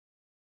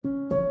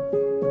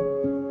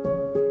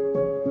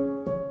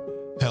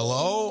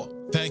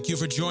you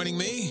for joining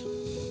me.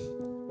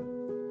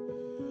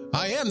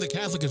 I am the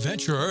Catholic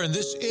Adventurer, and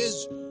this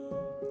is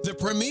the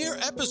premiere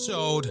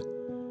episode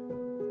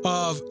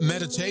of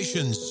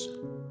Meditations.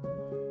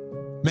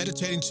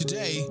 Meditating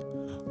today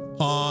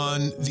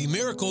on the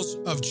miracles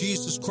of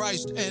Jesus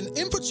Christ, and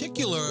in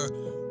particular,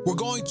 we're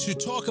going to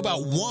talk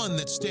about one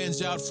that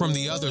stands out from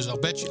the others. I'll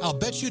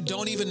bet you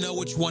don't even know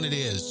which one it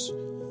is.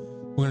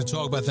 We're going to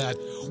talk about that.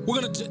 We're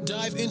going to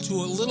dive into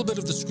a little bit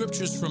of the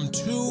scriptures from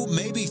 2,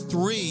 maybe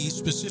 3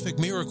 specific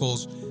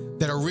miracles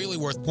that are really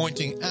worth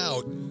pointing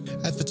out.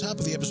 At the top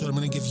of the episode, I'm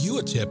going to give you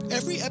a tip.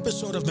 Every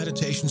episode of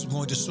Meditations, I'm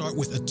going to start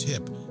with a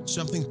tip,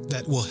 something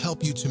that will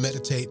help you to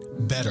meditate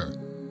better,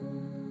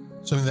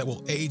 something that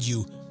will aid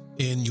you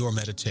in your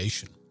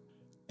meditation.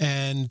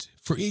 And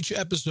for each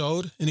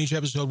episode,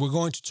 we're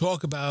going to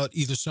talk about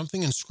either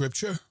something in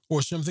Scripture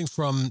or something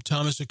from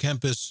Thomas à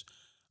Kempis'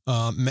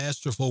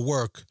 masterful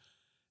work,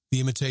 The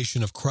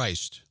Imitation of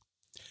Christ.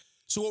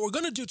 So what we're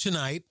going to do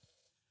tonight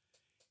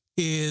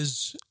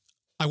is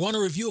I want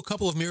to review a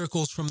couple of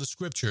miracles from the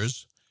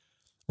Scriptures,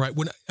 right?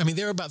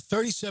 There are about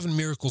 37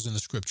 miracles in the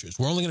Scriptures.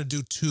 We're only going to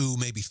do 2,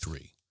 maybe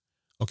 3.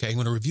 Okay, I'm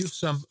going to review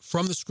some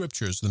from the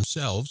Scriptures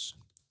themselves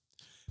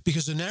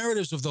because the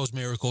narratives of those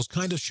miracles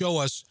kind of show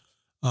us,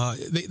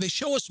 they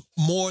show us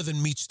more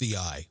than meets the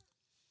eye.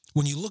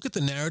 When you look at the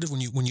narrative,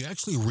 when you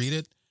actually read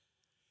it,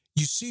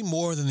 you see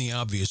more than the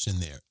obvious in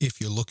there if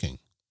you're looking.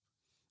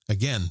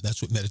 Again,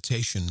 that's what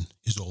meditation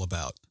is all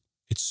about.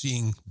 It's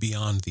seeing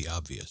beyond the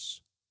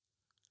obvious.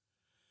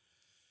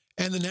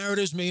 And the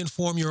narratives may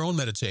inform your own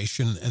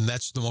meditation, and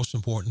that's the most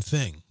important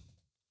thing.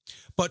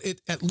 But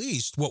at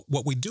least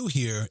what we do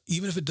here,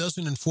 even if it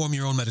doesn't inform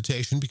your own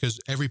meditation, because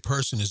every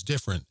person is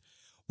different,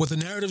 what the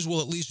narratives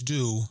will at least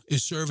do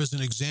is serve as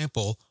an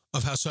example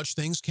of how such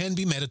things can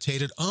be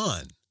meditated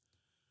on.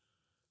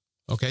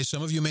 Okay,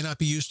 some of you may not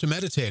be used to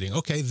meditating.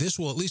 Okay, this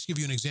will at least give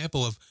you an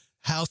example of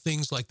how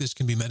things like this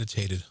can be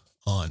meditated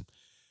on.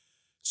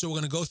 So we're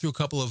going to go through a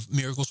couple of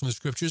miracles from the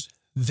Scriptures.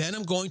 Then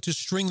I'm going to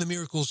string the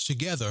miracles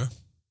together,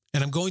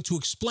 and I'm going to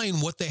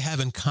explain what they have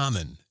in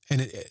common.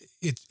 And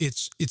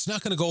it's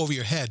not going to go over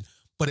your head,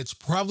 but it's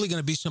probably going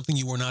to be something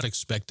you were not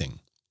expecting,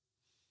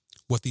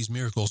 what these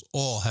miracles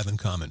all have in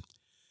common.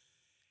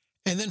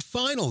 And then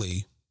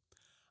finally,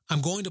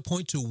 I'm going to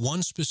point to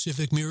one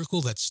specific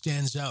miracle that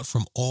stands out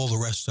from all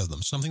the rest of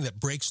them, something that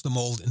breaks the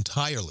mold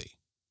entirely.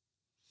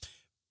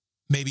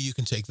 Maybe you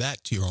can take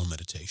that to your own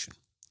meditation.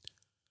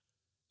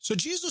 So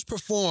Jesus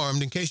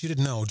performed, in case you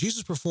didn't know,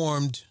 Jesus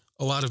performed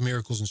a lot of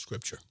miracles in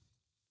Scripture.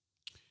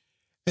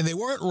 And they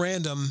weren't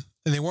random,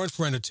 and they weren't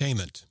for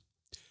entertainment.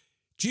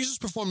 Jesus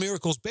performed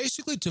miracles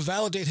basically to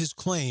validate his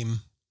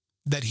claim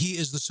that he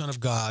is the Son of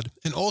God,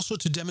 and also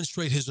to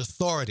demonstrate his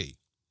authority,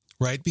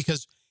 right?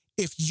 Because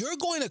if you're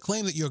going to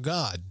claim that you're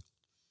God,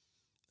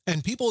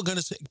 and people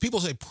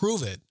say,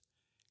 prove it,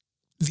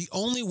 the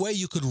only way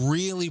you could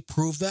really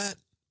prove that,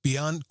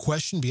 beyond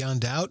question,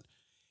 beyond doubt,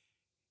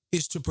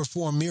 is to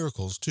perform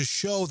miracles, to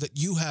show that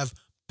you have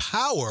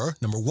power,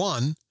 number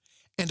 1,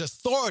 and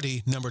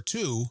authority, number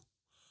 2,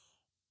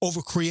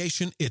 over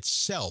creation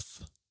itself.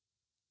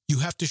 You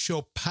have to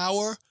show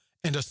power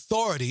and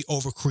authority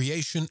over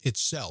creation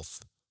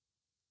itself.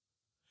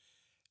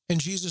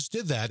 And Jesus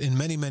did that in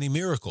many, many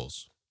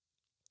miracles.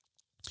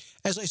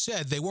 As I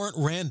said, they weren't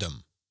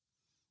random.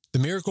 The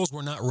miracles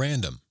were not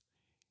random.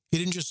 He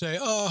didn't just say,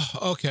 oh,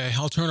 okay,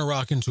 I'll turn a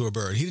rock into a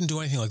bird. He didn't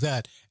do anything like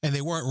that, and they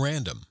weren't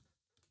random,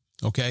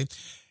 okay?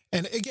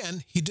 And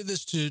again, he did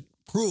this to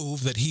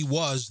prove that he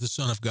was the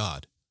Son of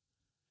God.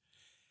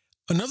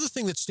 Another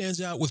thing that stands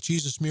out with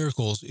Jesus'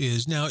 miracles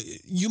is, now,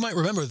 you might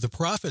remember the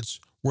prophets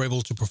were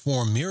able to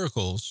perform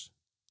miracles.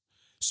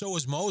 So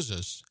was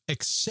Moses,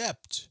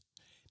 except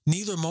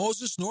neither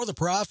Moses nor the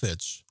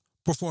prophets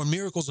performed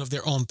miracles of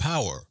their own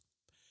power.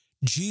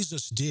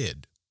 Jesus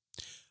did.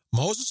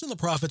 Moses and the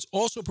prophets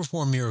also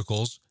performed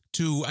miracles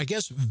to, I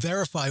guess,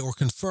 verify or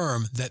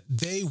confirm that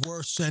they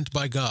were sent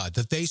by God,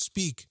 that they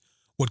speak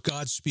what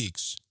God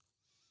speaks,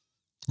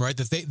 right?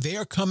 That they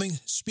are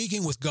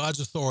speaking with God's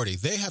authority.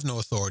 They have no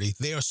authority.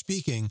 They are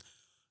speaking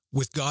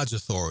with God's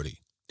authority.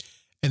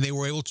 And they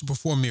were able to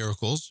perform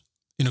miracles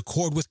in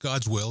accord with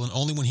God's will, and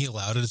only when he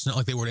allowed it. It's not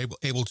like they were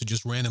able to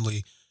just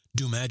randomly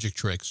do magic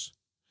tricks.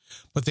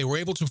 But they were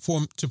able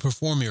to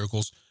perform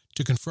miracles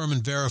to confirm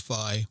and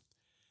verify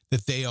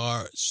that they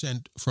are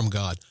sent from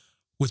God.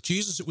 With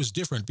Jesus, it was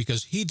different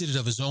because he did it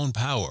of his own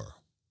power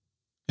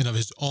and of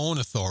his own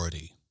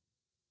authority.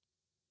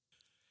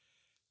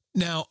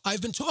 Now,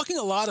 I've been talking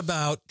a lot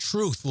about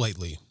truth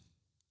lately.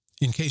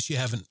 In case you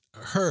haven't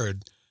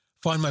heard,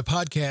 find my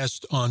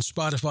podcast on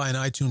Spotify and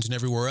iTunes and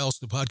everywhere else.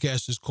 The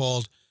podcast is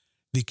called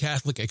The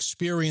Catholic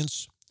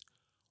Experience,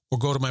 or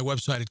go to my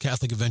website at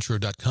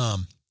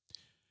catholicadventurer.com.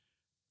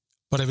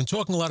 But I've been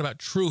talking a lot about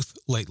truth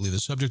lately, the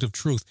subject of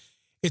truth.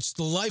 It's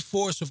the life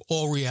force of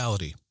all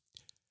reality.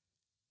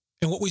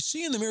 And what we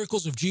see in the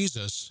miracles of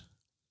Jesus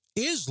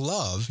is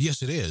love.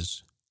 Yes, it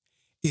is.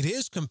 It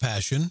is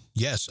compassion.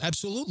 Yes,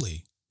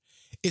 absolutely.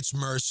 It's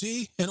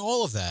mercy and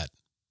all of that.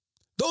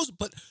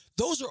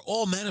 Those are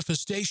all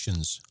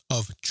manifestations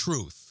of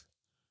truth.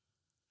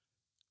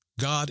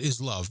 God is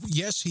love.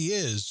 Yes, he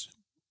is.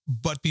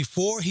 But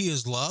before he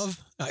is love,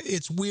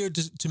 it's weird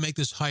to make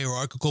this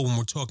hierarchical when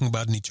we're talking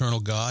about an eternal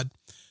God.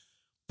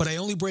 But I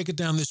only break it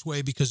down this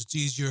way because it's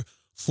easier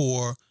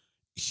for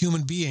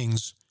human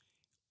beings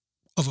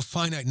of a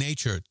finite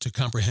nature to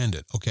comprehend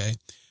it, okay?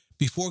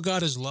 Before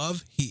God is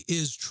love, he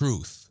is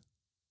truth.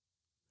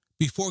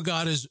 Before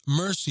God is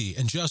mercy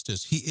and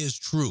justice, he is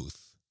truth.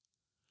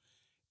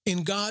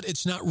 In God,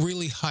 it's not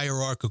really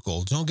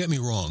hierarchical. Don't get me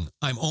wrong.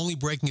 I'm only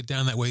breaking it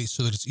down that way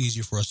so that it's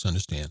easier for us to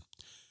understand.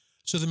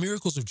 So the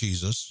miracles of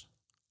Jesus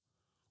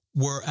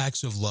were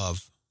acts of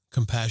love,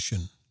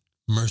 compassion,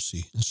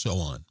 mercy, and so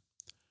on.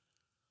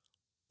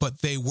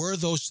 But they were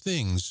those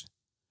things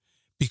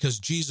because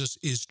Jesus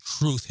is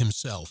truth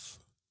himself.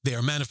 They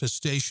are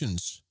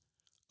manifestations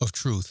of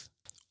truth.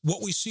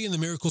 What we see in the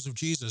miracles of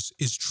Jesus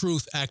is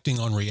truth acting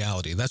on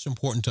reality. That's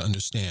important to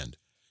understand.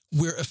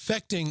 We're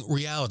affecting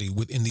reality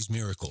within these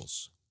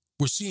miracles.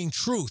 We're seeing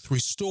truth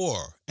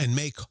restore and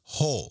make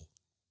whole.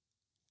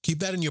 Keep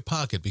that in your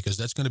pocket because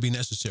that's going to be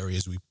necessary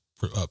as we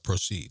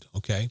proceed,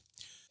 okay?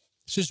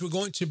 Since we're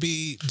going to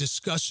be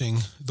discussing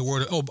the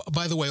word... Oh,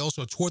 by the way,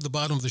 also, toward the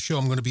bottom of the show,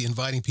 I'm going to be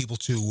inviting people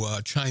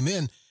to chime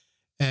in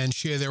and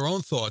share their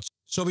own thoughts.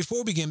 So before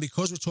we begin,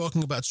 because we're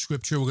talking about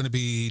Scripture, we're going to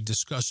be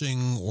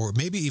discussing or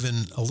maybe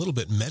even a little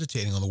bit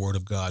meditating on the Word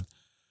of God.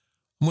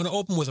 I'm going to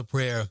open with a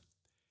prayer.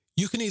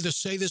 You can either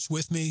say this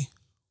with me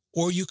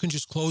or you can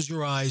just close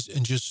your eyes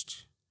and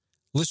just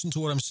listen to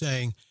what I'm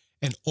saying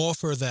and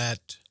offer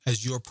that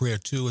as your prayer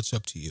too. It's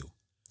up to you.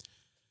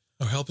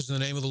 Our help is in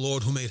the name of the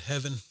Lord who made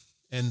heaven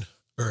and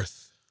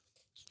earth.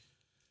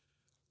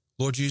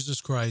 Lord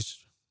Jesus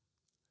Christ,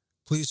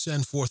 please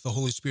send forth the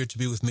Holy Spirit to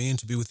be with me and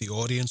to be with the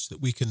audience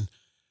that we can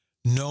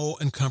know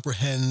and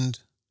comprehend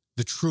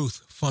the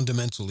truth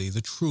fundamentally,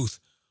 the truth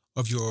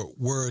of your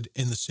word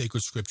in the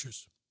sacred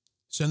scriptures.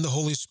 Send the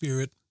Holy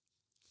Spirit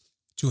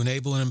to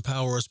enable and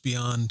empower us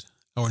beyond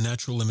our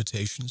natural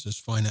limitations as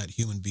finite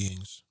human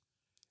beings.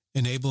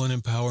 Enable and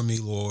empower me,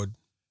 Lord,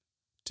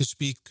 to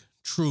speak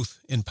truth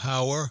in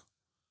power,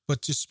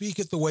 but to speak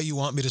it the way you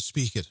want me to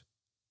speak it.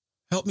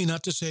 Help me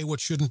not to say what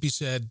shouldn't be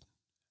said.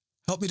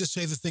 Help me to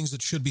say the things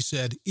that should be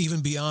said,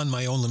 even beyond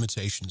my own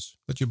limitations.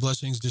 Let your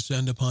blessings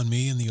descend upon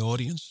me and the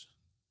audience,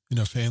 and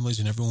our families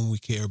and everyone we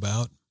care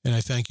about. And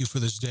I thank you for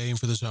this day and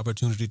for this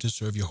opportunity to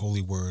serve your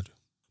holy word.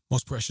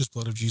 Most precious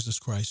blood of Jesus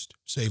Christ,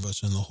 save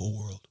us and the whole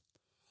world.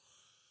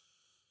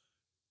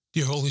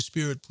 Dear Holy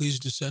Spirit, please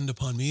descend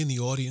upon me and the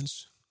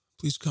audience.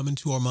 Please come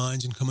into our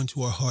minds and come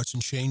into our hearts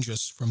and change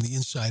us from the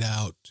inside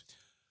out.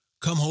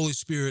 Come, Holy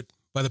Spirit,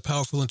 by the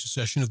powerful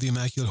intercession of the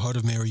Immaculate Heart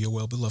of Mary, your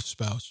well-beloved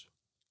spouse.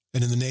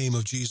 And in the name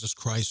of Jesus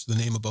Christ, the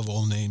name above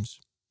all names.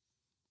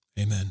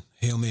 Amen.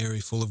 Hail Mary,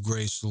 full of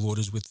grace, the Lord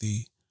is with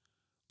thee.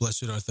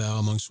 Blessed art thou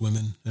amongst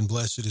women, and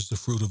blessed is the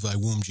fruit of thy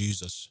womb,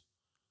 Jesus.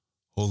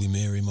 Holy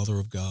Mary, Mother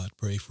of God,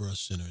 pray for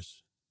us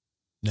sinners,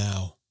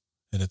 now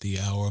and at the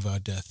hour of our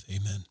death.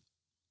 Amen.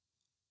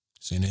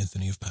 Saint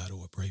Anthony of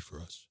Padua, pray for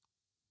us.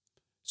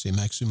 Saint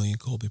Maximilian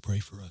Kolbe, pray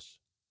for us.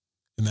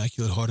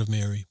 Immaculate Heart of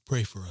Mary,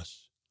 pray for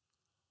us.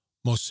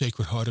 Most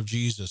Sacred Heart of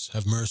Jesus,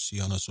 have mercy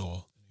on us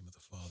all. In the name of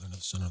the Father, and of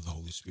the Son, and of the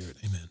Holy Spirit.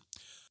 Amen.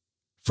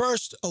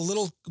 First, a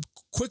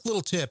quick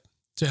little tip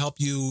to help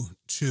you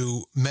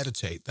to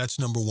meditate. That's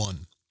number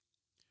one.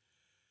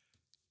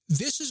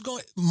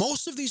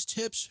 Most of these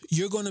tips,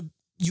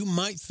 you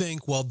might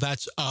think, well,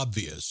 that's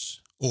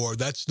obvious, or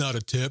that's not a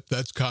tip,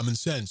 that's common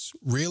sense.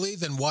 Really?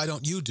 Then why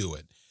don't you do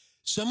it?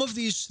 Some of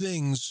these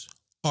things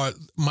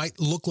might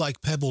look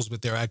like pebbles,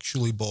 but they're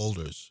actually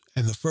boulders.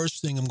 And the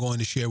first thing I'm going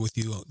to share with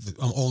you,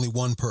 I'm only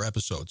one per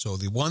episode. So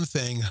the one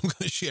thing I'm going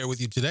to share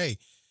with you today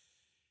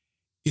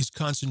is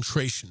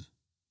concentration,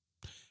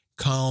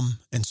 calm,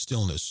 and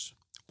stillness.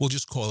 We'll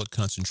just call it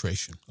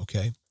concentration,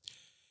 okay?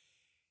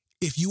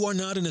 If you are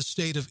not in a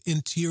state of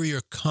interior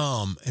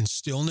calm and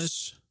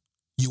stillness,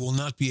 you will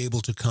not be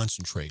able to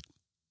concentrate.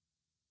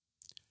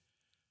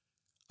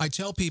 I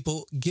tell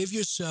people, give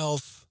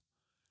yourself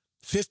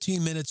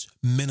 15 minutes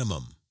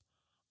minimum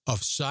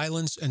of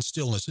silence and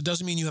stillness. It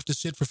doesn't mean you have to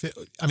sit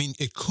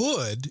it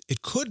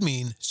could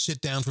mean sit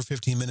down for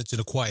 15 minutes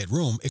in a quiet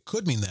room. It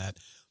could mean that,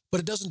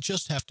 but it doesn't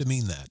just have to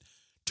mean that.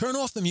 Turn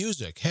off the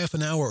music half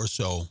an hour or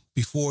so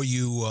before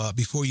you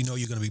know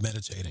you're going to be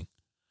meditating.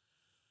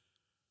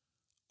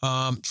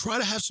 Try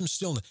to have some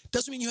stillness.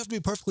 Doesn't mean you have to be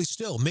perfectly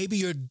still. Maybe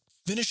you're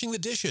finishing the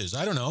dishes.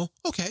 I don't know.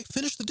 Okay,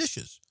 finish the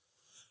dishes.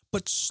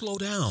 But slow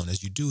down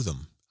as you do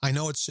them. I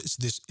know it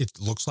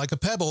looks like a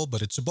pebble,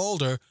 but it's a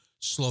boulder.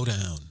 Slow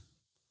down.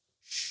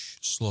 Shh,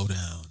 slow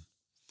down.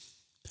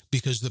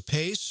 Because the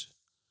pace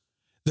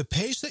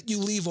that you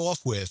leave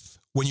off with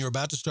when you're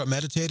about to start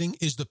meditating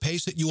is the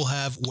pace that you will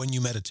have when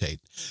you meditate.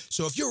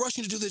 So if you're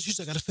rushing to do this,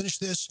 I got to finish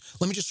this.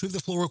 Let me just sweep the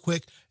floor real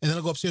quick, and then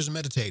I'll go upstairs and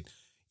meditate.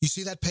 You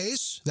see that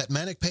pace, that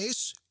manic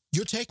pace?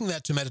 You're taking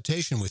that to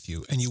meditation with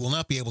you, and you will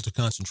not be able to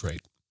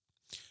concentrate.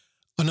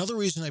 Another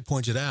reason I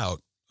pointed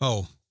out,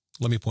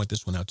 let me point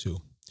this one out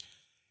too.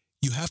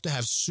 You have to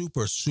have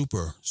super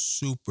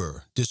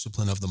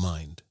discipline of the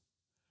mind.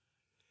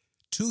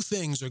 Two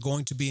things are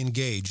going to be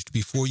engaged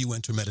before you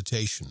enter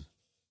meditation.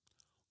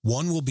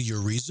 One will be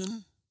your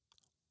reason.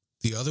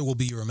 The other will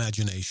be your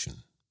imagination.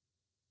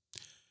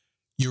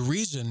 Your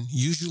reason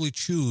usually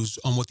chews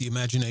on what the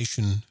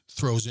imagination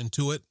throws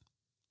into it.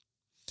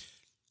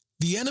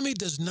 The enemy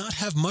does not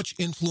have much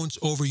influence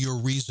over your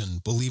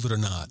reason, believe it or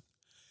not.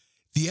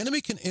 The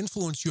enemy can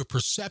influence your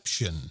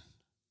perception,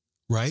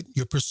 right?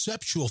 Your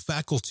perceptual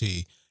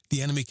faculty,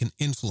 the enemy can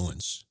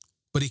influence,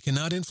 but he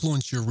cannot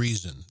influence your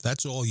reason.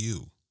 That's all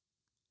you.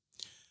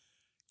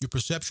 Your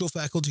perceptual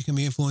faculty can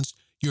be influenced.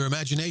 Your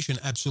imagination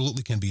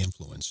absolutely can be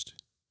influenced.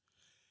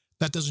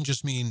 That doesn't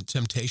just mean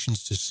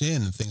temptations to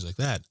sin and things like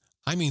that.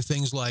 I mean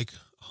things like,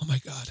 oh my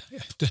God,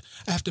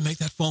 I have to make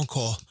that phone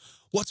call.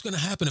 What's going to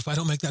happen if I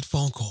don't make that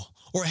phone call?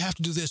 Or I have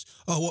to do this.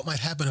 Oh, what might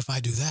happen if I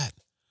do that?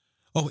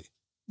 Oh,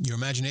 your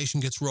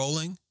imagination gets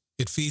rolling.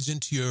 It feeds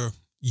into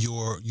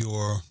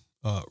your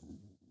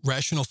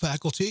rational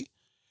faculty.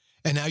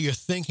 And now you're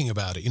thinking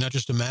about it. You're not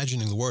just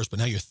imagining the worst, but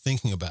now you're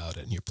thinking about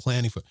it and you're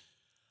planning for it.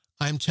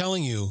 I'm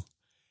telling you,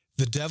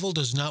 the devil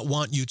does not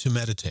want you to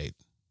meditate.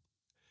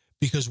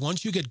 Because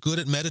once you get good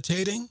at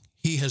meditating,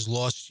 he has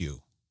lost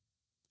you.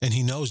 And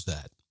he knows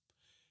that.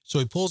 So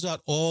he pulls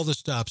out all the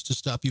stops to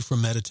stop you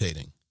from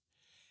meditating.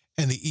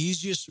 And the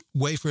easiest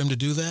way for him to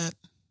do that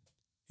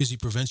is he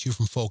prevents you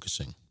from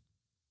focusing.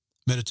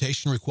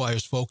 Meditation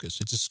requires focus.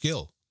 It's a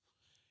skill.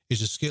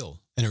 It's a skill.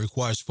 And it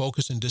requires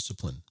focus and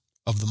discipline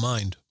of the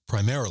mind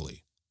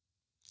primarily.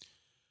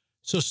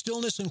 So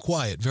stillness and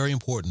quiet, very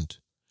important.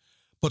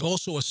 But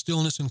also a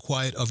stillness and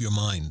quiet of your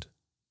mind.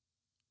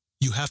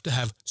 You have to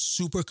have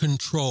super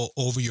control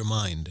over your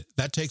mind.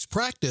 That takes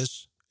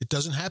practice. It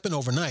doesn't happen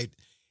overnight.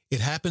 It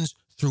happens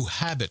through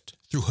habit,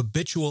 through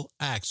habitual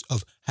acts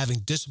of having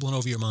discipline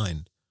over your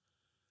mind.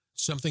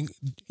 Something,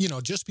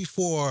 just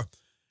before,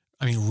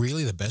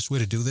 really the best way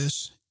to do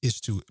this is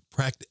to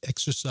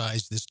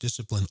exercise this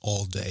discipline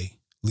all day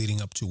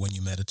leading up to when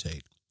you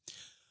meditate.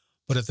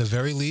 But at the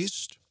very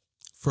least,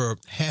 for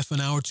half an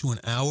hour to an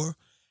hour,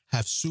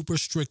 have super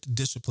strict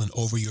discipline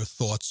over your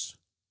thoughts.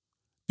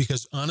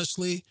 Because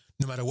honestly,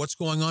 no matter what's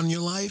going on in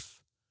your life,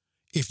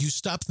 if you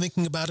stop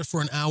thinking about it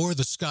for an hour,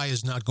 the sky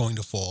is not going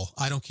to fall.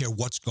 I don't care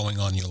what's going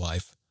on in your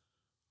life.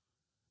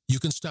 You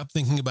can stop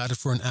thinking about it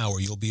for an hour.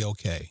 You'll be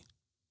okay.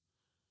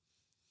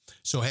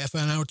 So half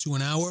an hour to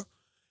an hour,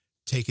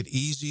 take it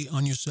easy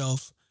on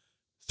yourself.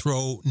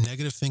 Throw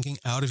negative thinking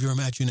out of your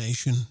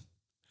imagination.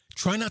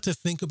 Try not to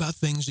think about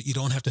things that you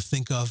don't have to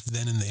think of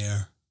then and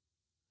there.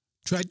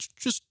 Try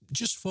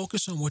just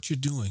focus on what you're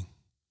doing.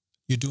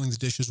 You're doing the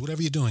dishes,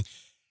 whatever you're doing,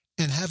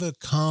 and have a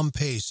calm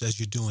pace as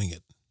you're doing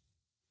it.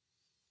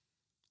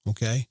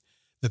 Okay?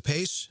 The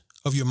pace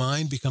of your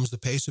mind becomes the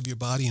pace of your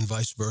body and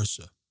vice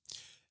versa.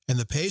 And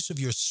the pace of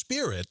your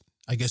spirit,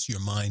 I guess your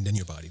mind and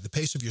your body, the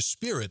pace of your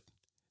spirit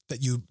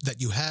that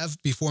you have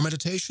before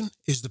meditation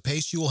is the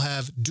pace you will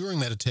have during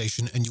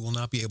meditation, and you will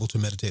not be able to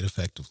meditate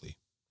effectively.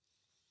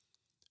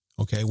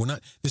 Okay?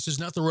 This is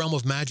not the realm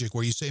of magic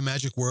where you say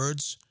magic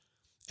words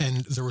and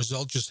the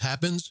result just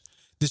happens.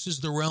 This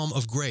is the realm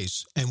of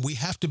grace, and we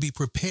have to be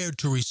prepared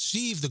to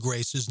receive the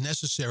graces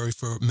necessary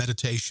for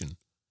meditation.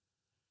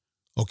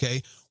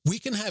 Okay? We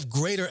can have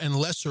greater and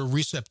lesser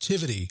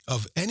receptivity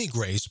of any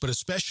grace, but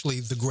especially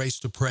the grace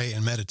to pray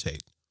and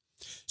meditate.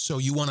 So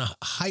you want to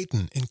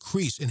heighten,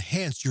 increase,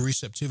 enhance your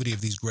receptivity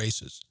of these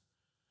graces.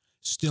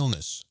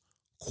 Stillness,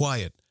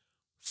 quiet,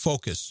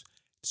 focus,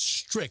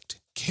 strict,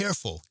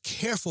 careful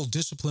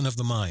discipline of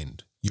the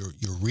mind, your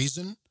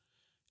reason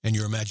and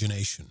your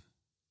imagination.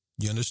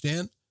 You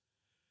understand?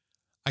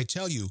 I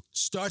tell you,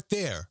 start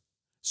there.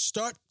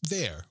 Start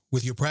there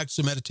with your practice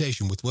of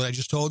meditation, with what I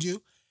just told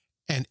you,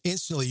 and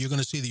instantly you're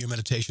going to see that your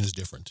meditation is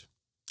different.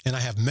 And I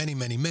have many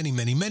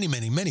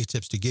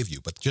tips to give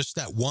you, but just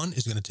that one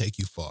is going to take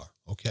you far,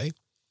 okay?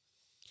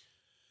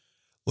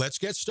 Let's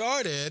get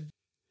started.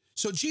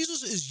 So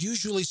Jesus is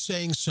usually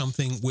saying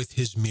something with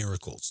his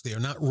miracles. They are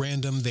not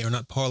random. They are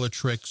not parlor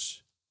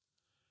tricks.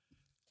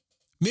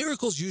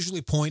 Miracles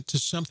usually point to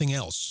something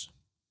else.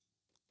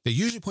 They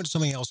usually point to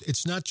something else.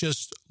 It's not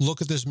just,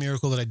 look at this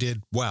miracle that I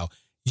did. Wow.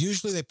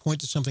 Usually they point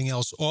to something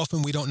else.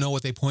 Often we don't know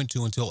what they point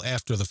to until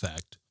after the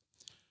fact.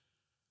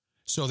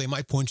 So they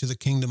might point to the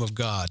kingdom of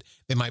God.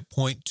 They might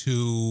point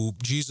to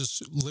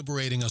Jesus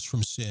liberating us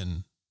from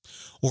sin,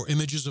 or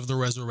images of the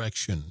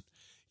resurrection.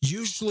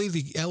 Usually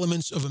the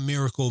elements of a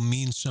miracle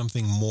mean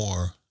something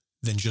more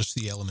than just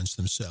the elements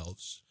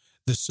themselves.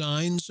 The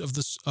signs of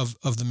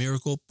the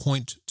miracle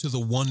point to the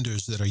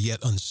wonders that are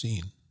yet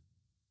unseen.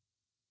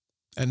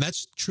 And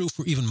that's true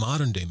for even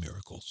modern day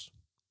miracles.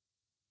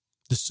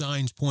 The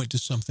signs point to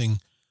something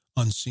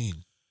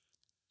unseen.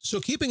 So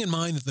keeping in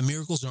mind that the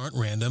miracles aren't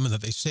random and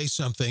that they say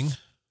something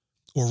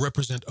or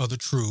represent other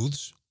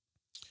truths,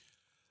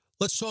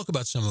 let's talk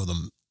about some of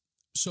them.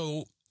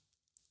 So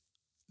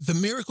the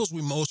miracles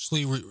we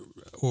mostly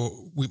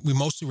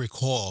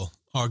recall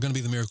are going to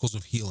be the miracles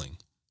of healing,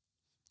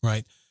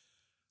 right?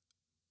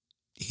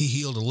 He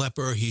healed a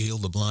leper, he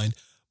healed the blind.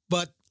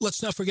 But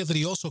let's not forget that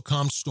he also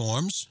calmed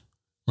storms,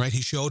 right?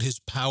 He showed his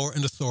power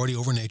and authority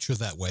over nature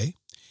that way.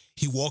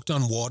 He walked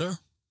on water.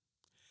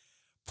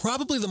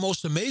 Probably the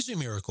most amazing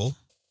miracle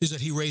is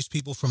that he raised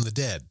people from the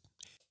dead.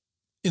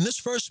 In this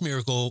first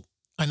miracle,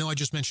 I know I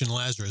just mentioned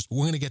Lazarus, but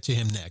we're going to get to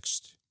him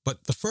next.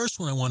 But the first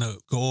one I want to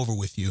go over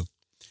with you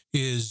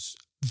is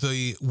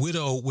the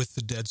widow with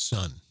the dead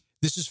son.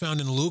 This is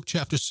found in Luke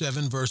chapter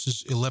 7,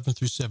 verses 11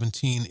 through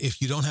 17.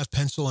 If you don't have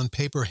pencil and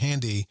paper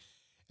handy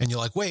and you're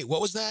like, wait,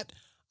 what was that?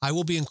 I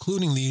will be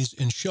including these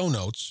in show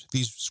notes,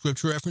 these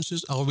scripture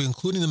references. I will be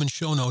including them in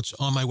show notes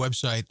on my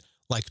website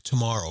like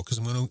tomorrow, because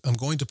I'm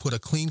going to put a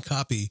clean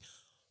copy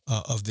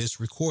of this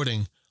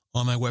recording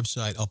on my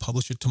website. I'll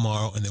publish it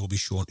tomorrow, and there will be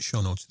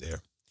show notes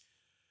there.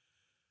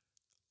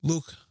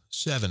 Luke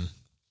 7,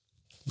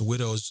 the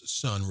widow's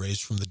son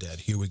raised from the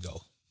dead. Here we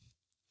go.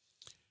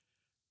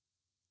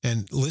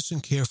 And listen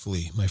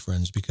carefully, my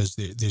friends, because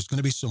there's going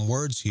to be some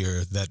words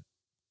here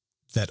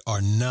that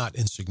are not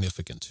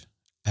insignificant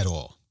at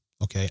all.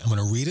 Okay, I'm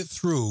going to read it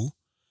through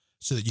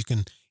so that you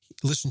can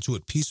listen to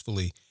it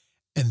peacefully,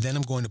 and then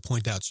I'm going to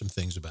point out some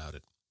things about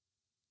it.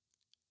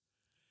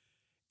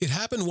 It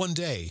happened one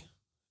day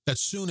that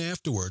soon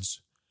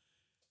afterwards,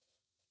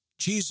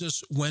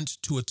 Jesus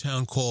went to a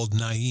town called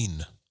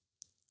Nain,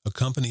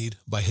 accompanied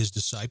by his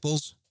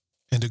disciples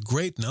and a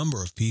great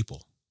number of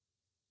people.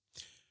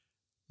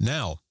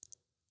 Now,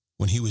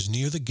 when he was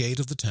near the gate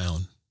of the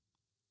town,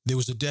 there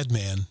was a dead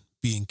man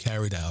being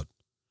carried out,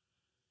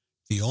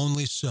 the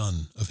only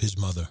son of his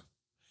mother,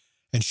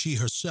 and she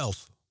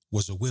herself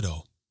was a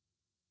widow.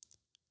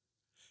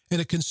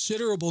 And a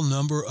considerable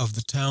number of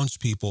the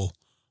townspeople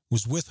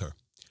was with her.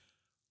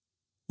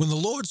 When the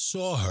Lord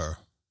saw her,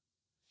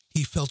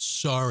 he felt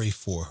sorry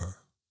for her,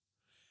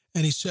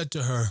 and he said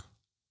to her,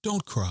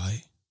 "Don't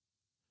cry."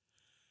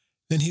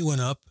 Then he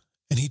went up,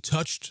 and he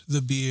touched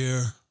the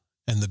bier,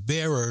 and the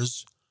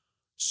bearers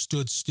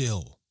stood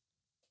still.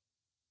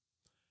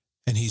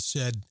 And he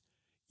said,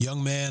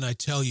 "Young man, I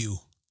tell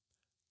you,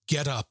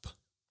 get up."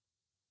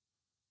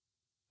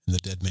 And the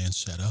dead man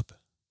sat up,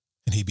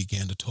 and he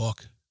began to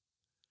talk.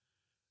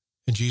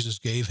 And Jesus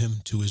gave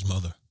him to his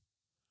mother.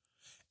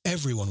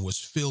 Everyone was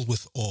filled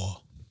with awe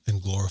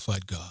and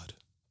glorified God.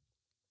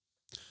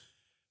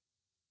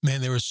 Man,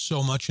 there is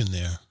so much in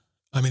there.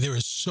 I mean, there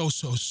is so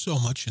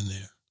much in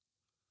there.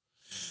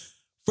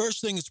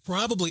 First thing, it's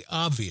probably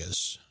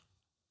obvious,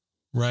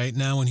 right?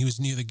 Now, when he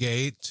was near the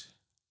gate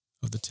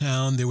of the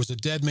town, there was a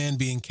dead man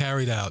being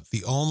carried out,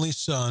 the only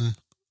son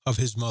of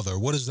his mother.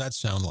 What does that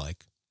sound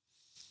like?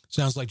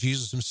 Sounds like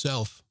Jesus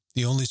himself,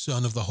 the only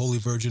son of the Holy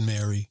Virgin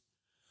Mary,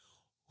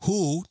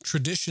 who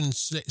tradition,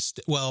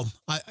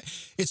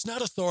 it's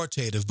not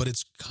authoritative, but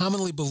it's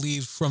commonly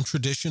believed from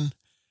tradition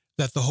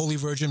that the Holy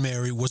Virgin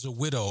Mary was a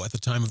widow at the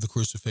time of the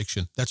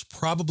crucifixion. That's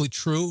probably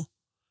true.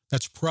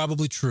 That's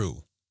probably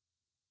true.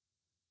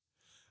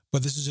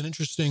 But this is an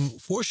interesting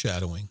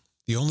foreshadowing.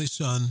 The only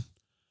son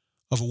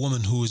of a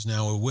woman who is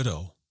now a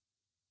widow.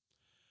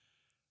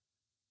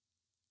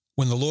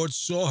 When the Lord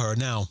saw her,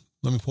 now,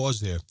 let me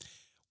pause there.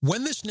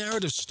 When this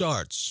narrative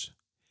starts,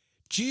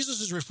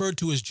 Jesus is referred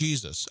to as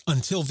Jesus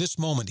until this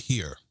moment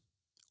here,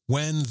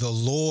 when the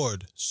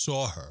Lord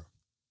saw her.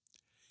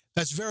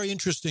 That's very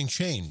interesting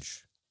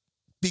change,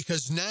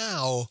 because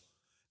now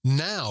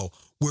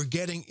we're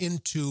getting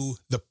into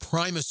the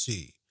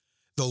primacy,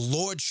 the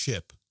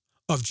lordship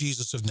of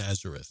Jesus of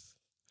Nazareth.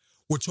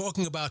 We're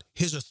talking about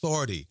his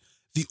authority.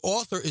 The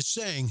author is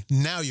saying,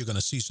 now you're going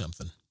to see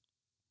something.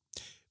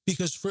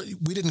 Because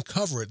we didn't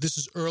cover it. This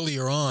is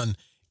earlier on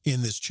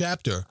in this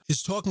chapter.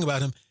 It's talking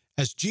about him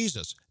as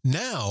Jesus.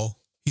 Now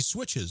he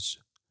switches.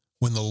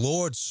 When the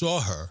Lord saw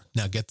her,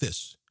 now get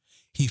this,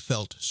 he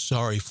felt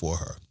sorry for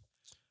her.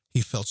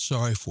 He felt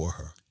sorry for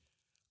her.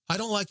 I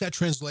don't like that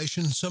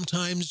translation.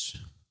 Sometimes,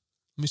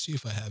 let me see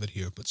if I have it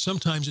here, but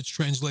sometimes it's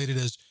translated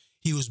as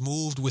he was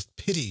moved with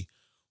pity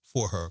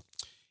for her.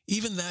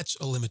 Even that's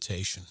a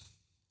limitation.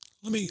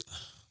 Let me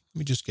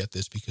just get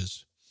this,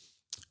 because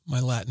my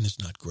Latin is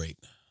not great,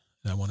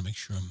 and I want to make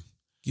sure I'm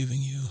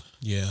giving you.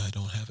 Yeah, I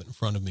don't have it in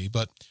front of me,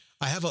 but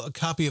I have a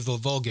copy of the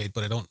Vulgate,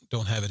 but I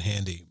don't have it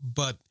handy.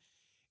 But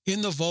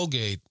in the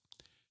Vulgate,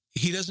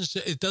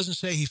 it doesn't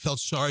say he felt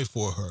sorry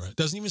for her. It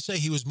doesn't even say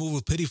he was moved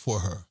with pity for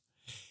her.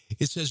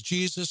 It says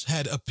Jesus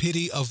had a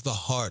pity of the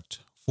heart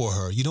for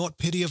her. You know what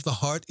pity of the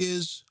heart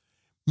is?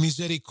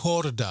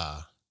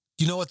 Misericordia.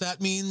 Do you know what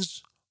that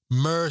means?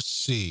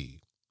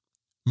 Mercy.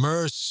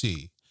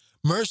 Mercy.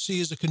 Mercy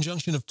is a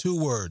conjunction of two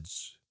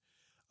words.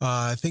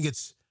 I think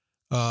it's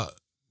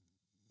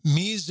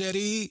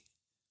miseri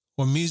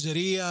or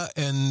miseria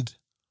and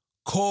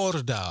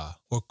corda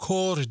or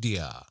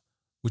cordia,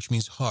 which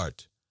means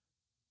heart.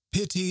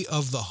 Pity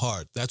of the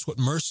heart. That's what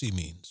mercy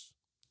means.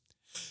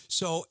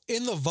 So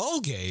in the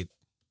Vulgate,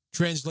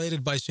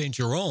 translated by St.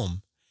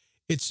 Jerome,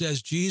 it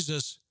says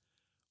Jesus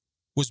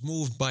was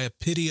moved by a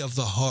pity of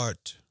the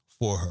heart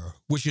for her,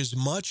 which is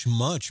much,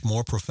 much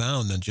more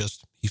profound than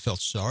just he felt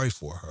sorry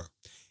for her.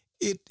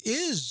 It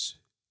is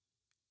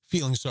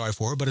feeling sorry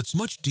for her, but it's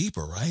much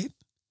deeper, right?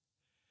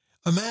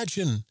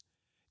 Imagine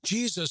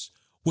Jesus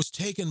was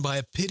taken by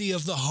a pity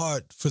of the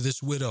heart for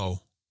this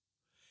widow.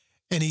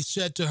 And he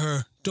said to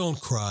her, "Don't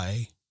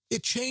cry."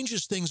 It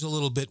changes things a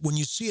little bit when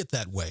you see it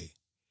that way.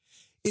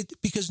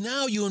 Because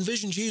now you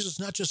envision Jesus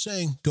not just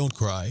saying, "Don't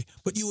cry,"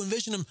 but you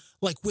envision him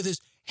like with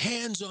his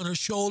hands on her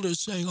shoulders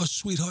saying, "Oh,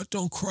 sweetheart,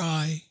 don't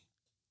cry.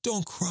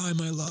 Don't cry,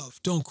 my love.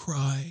 Don't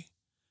cry."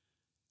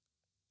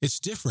 It's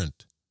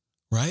different,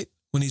 right?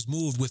 When he's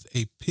moved with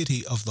a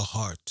pity of the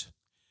heart.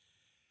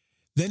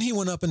 Then he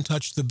went up and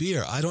touched the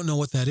bier. I don't know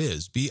what that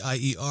is.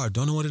 B-I-E-R.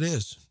 Don't know what it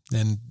is.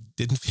 And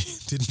didn't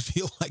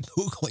feel like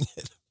Googling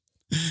it.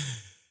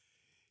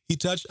 He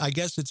touched, I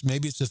guess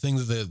maybe it's the thing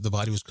that the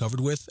body was covered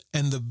with.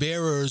 And the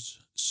bearers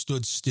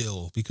stood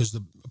still because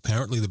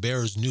apparently the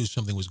bearers knew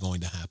something was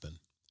going to happen.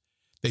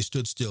 They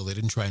stood still. They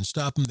didn't try and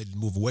stop him. They didn't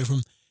move away from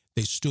him.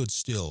 They stood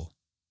still.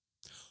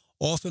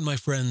 Often, my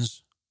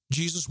friends,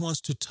 Jesus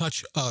wants to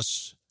touch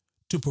us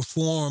to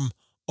perform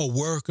a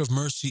work of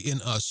mercy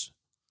in us,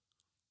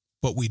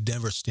 but we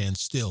never stand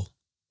still.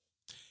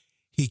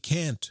 He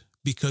can't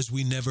because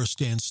we never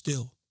stand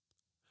still.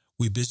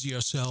 We busy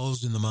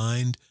ourselves in the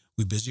mind.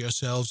 We busy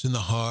ourselves in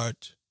the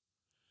heart.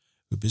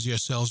 We busy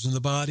ourselves in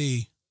the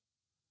body.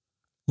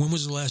 When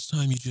was the last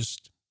time you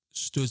just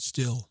stood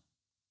still?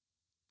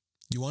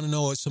 You want to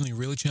know something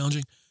really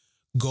challenging?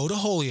 Go to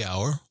Holy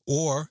Hour,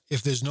 or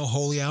if there's no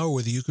Holy Hour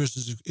where the Eucharist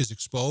is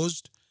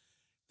exposed,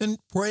 then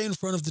pray in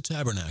front of the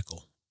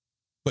tabernacle.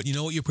 But you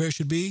know what your prayer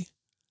should be?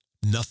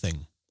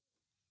 Nothing.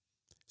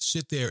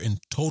 Sit there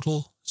in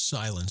total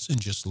silence and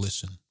just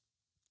listen.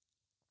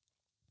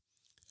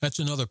 That's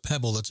another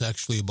pebble that's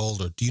actually a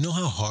boulder. Do you know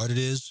how hard it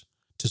is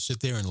to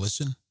sit there and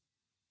listen?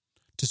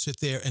 To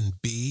sit there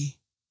and be?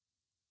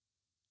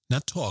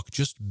 Not talk,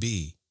 just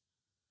be.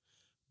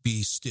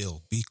 Be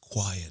still. Be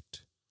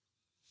quiet.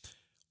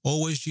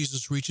 Always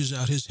Jesus reaches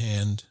out his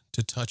hand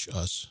to touch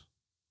us,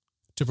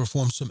 to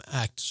perform some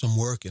act, some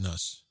work in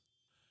us.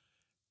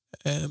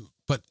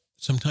 But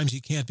sometimes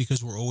he can't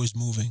because we're always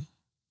moving.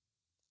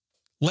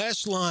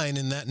 Last line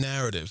in that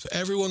narrative,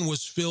 everyone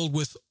was filled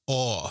with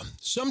awe.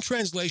 Some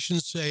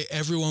translations say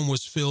everyone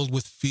was filled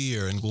with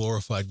fear and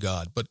glorified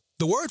God. But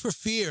the word for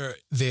fear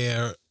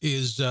there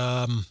is,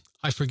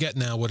 I forget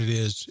now what it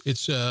is.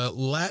 It's a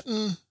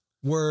Latin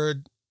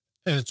word,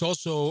 and it's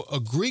also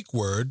a Greek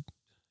word.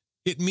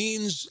 It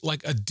means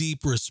like a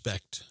deep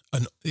respect.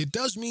 It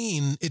does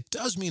mean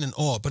an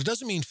awe, but it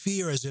doesn't mean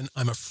fear as in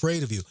I'm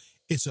afraid of you.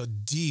 It's a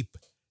deep,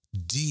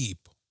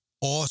 deep,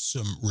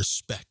 awesome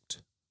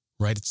respect.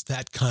 Right? It's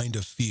that kind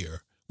of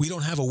fear. We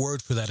don't have a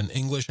word for that in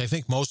English. I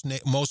think most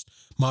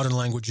modern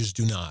languages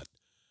do not.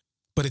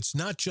 But it's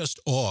not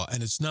just awe,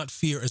 and it's not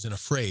fear as in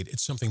afraid.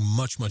 It's something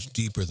much, much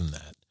deeper than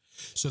that.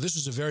 So this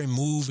was a very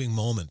moving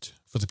moment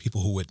for the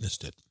people who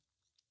witnessed it.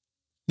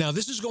 Now,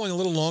 this is going a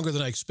little longer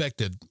than I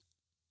expected.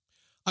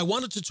 I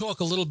wanted to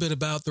talk a little bit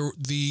about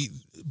the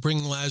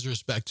bringing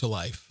Lazarus back to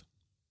life.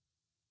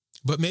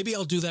 But maybe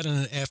I'll do that in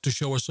an after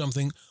show or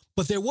something.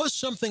 But there was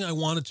something I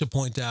wanted to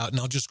point out, and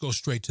I'll just go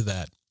straight to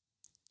that.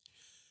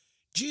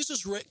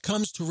 Jesus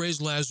comes to raise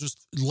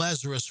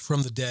Lazarus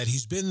from the dead.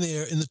 He's been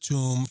there in the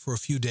tomb for a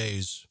few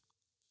days.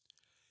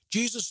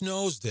 Jesus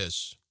knows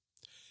this.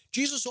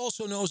 Jesus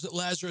also knows that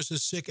Lazarus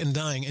is sick and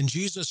dying, and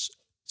Jesus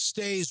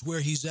stays where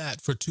he's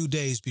at for 2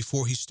 days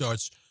before he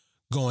starts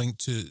going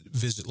to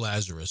visit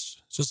Lazarus.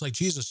 So it's like,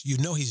 Jesus, you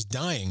know he's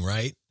dying,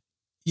 right?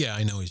 Yeah,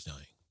 I know he's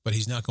dying, but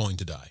he's not going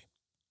to die.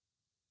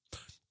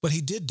 But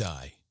he did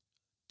die,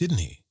 didn't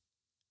he?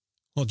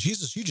 Well,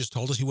 Jesus, you just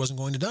told us he wasn't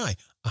going to die.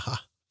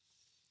 Aha.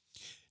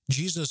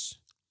 Jesus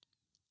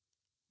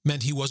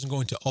meant he wasn't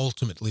going to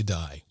ultimately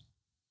die,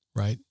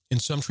 right? In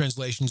some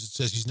translations, it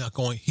says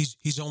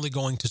he's only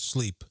going to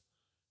sleep.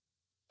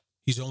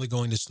 He's only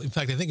going to sleep. In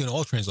fact, I think in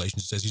all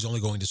translations, it says he's only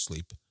going to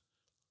sleep.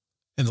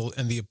 And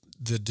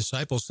the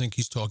disciples think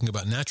he's talking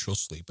about natural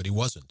sleep, but he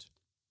wasn't.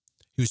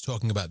 He was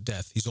talking about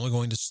death. He's only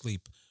going to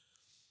sleep,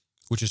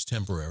 which is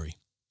temporary.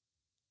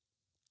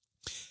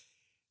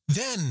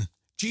 Then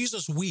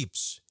Jesus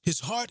weeps.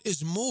 His heart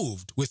is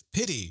moved with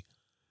pity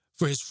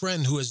for his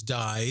friend who has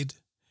died.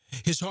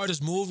 His heart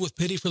is moved with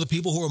pity for the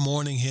people who are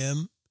mourning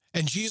him.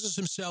 And Jesus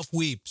himself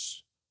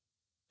weeps.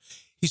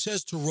 He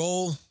says to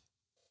roll.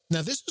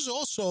 Now, this is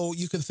also,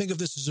 you can think of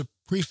this as a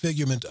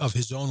prefigurement of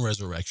his own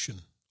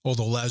resurrection,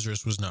 although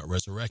Lazarus was not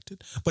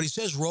resurrected. But he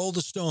says, roll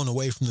the stone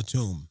away from the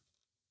tomb.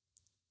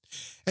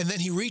 And then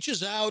he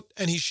reaches out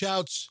and he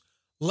shouts,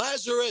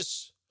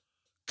 Lazarus,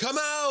 come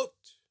out.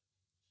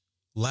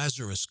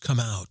 Lazarus, come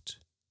out.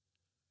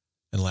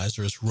 And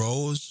Lazarus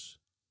rose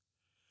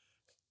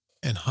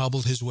and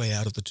hobbled his way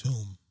out of the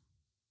tomb.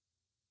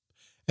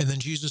 And then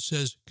Jesus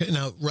says,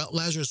 now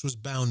Lazarus was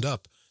bound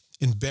up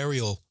in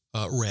burial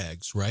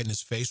rags, right? And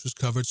his face was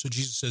covered. So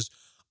Jesus says,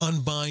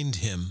 unbind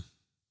him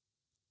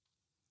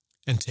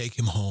and take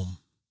him home.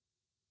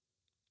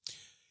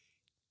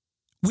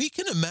 We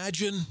can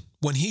imagine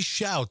when he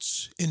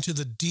shouts into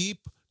the deep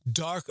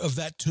dark of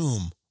that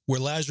tomb where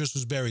Lazarus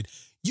was buried.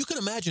 You can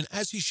imagine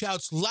as he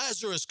shouts,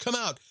 Lazarus, come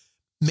out.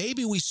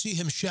 Maybe we see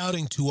him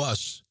shouting to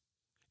us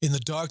in the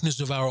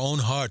darkness of our own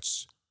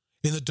hearts,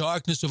 in the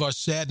darkness of our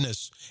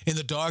sadness, in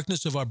the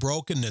darkness of our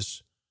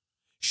brokenness,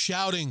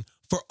 shouting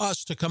for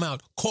us to come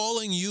out,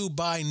 calling you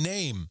by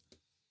name.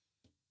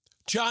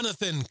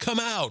 Jonathan, come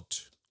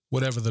out,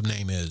 whatever the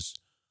name is.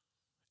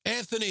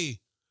 Anthony,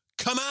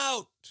 come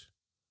out.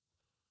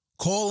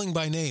 Calling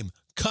by name,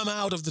 come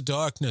out of the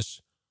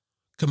darkness.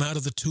 Come out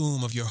of the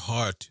tomb of your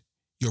heart,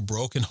 your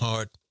broken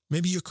heart,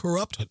 maybe your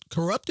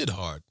corrupted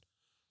heart.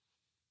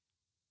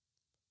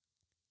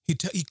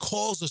 He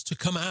calls us to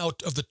come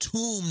out of the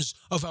tombs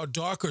of our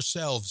darker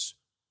selves.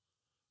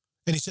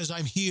 And he says,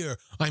 I'm here.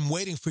 I'm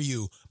waiting for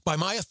you. By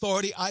my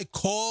authority, I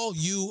call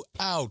you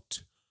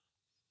out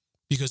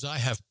because I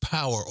have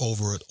power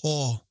over it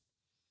all.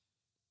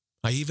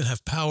 I even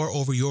have power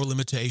over your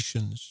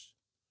limitations.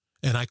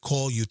 And I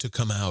call you to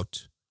come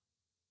out.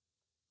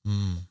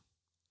 And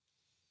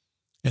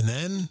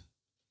then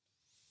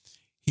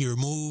he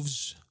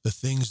removes the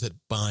things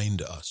that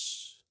bind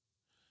us,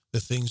 the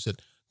things that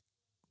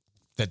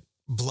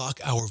block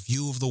our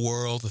view of the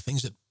world, the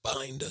things that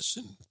bind us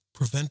and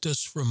prevent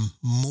us from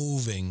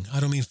moving. I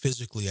don't mean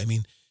physically, I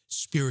mean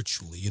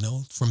spiritually,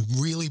 from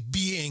really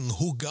being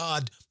who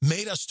God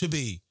made us to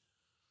be.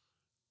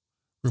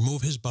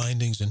 Remove his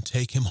bindings and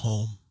take him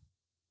home.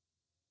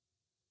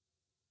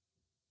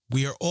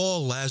 We are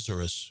all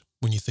Lazarus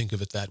when you think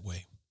of it that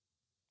way.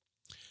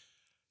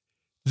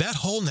 That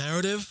whole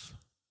narrative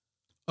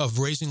of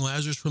raising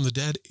Lazarus from the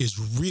dead is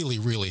really,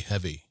 really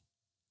heavy.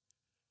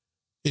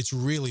 It's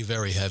really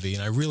very heavy,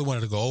 and I really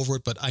wanted to go over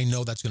it, but I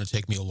know that's going to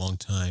take me a long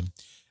time.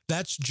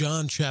 That's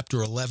John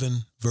chapter 11,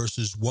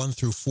 verses 1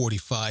 through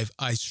 45.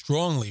 I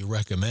strongly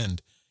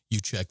recommend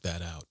you check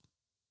that out.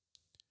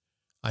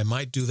 I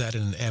might do that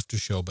in an after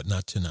show, but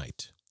not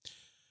tonight.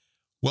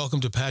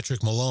 Welcome to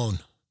Patrick Malone,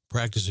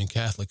 practicing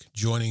Catholic,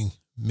 joining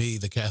me,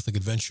 the Catholic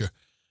Adventurer.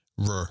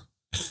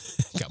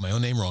 Got my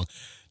own name wrong.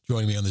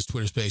 Joining me on this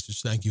Twitter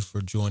Spaces. Thank you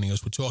for joining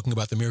us. We're talking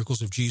about the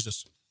miracles of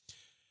Jesus.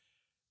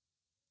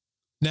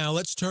 Now,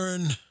 let's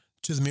turn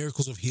to the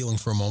miracles of healing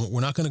for a moment.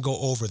 We're not going to go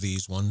over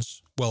these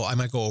ones. Well, I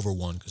might go over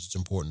one because it's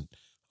important.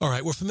 All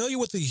right, we're familiar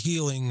with the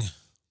healing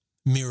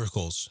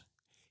miracles.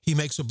 He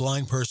makes a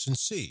blind person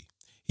see.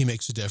 He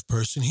makes a deaf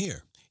person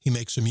hear. He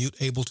makes a mute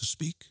able to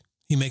speak.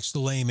 He makes the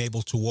lame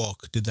able to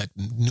walk. Did that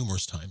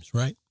numerous times,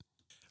 right?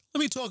 Let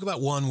me talk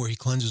about one where he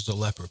cleanses a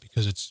leper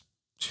because it's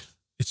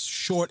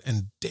short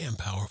and damn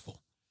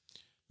powerful.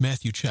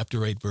 Matthew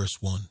chapter 8,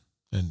 verse 1,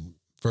 and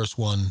verse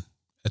 1,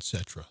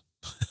 etc.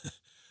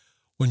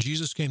 When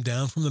Jesus came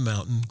down from the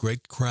mountain,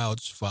 great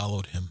crowds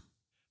followed him.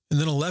 And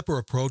then a leper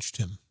approached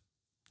him,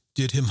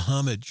 did him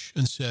homage,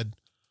 and said,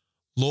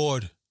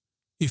 Lord,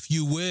 if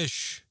you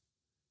wish,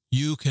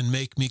 you can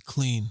make me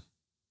clean.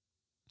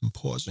 I'm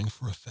pausing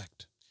for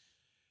effect.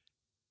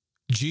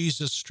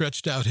 Jesus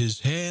stretched out his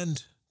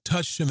hand,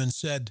 touched him, and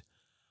said,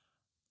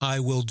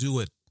 I will do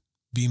it.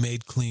 Be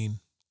made clean.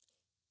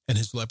 And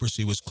his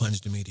leprosy was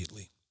cleansed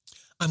immediately.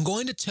 I'm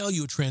going to tell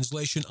you a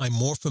translation I'm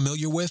more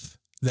familiar with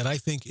that I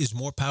think is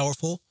more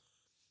powerful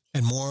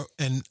and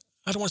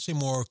I don't want to say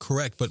more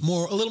correct, but a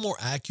little more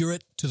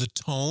accurate to the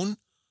tone.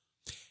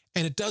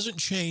 And it doesn't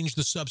change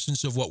the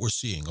substance of what we're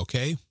seeing,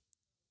 okay?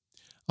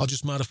 I'll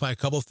just modify a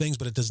couple of things,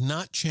 but it does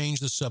not change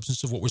the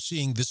substance of what we're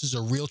seeing. This is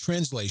a real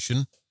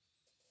translation.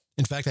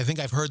 In fact, I think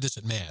I've heard this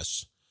at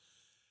Mass.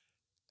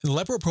 And the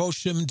leper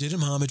approached him, did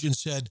him homage, and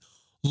said,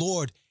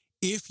 Lord,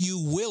 if you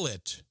will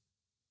it,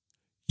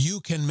 you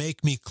can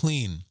make me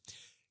clean.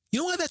 You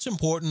know why that's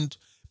important?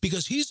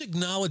 Because he's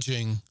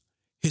acknowledging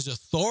his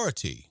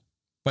authority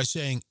by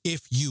saying,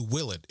 if you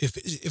will it, if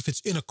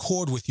it's in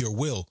accord with your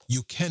will,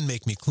 you can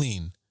make me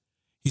clean.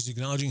 He's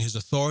acknowledging his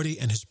authority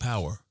and his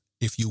power.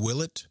 If you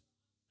will it,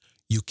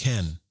 you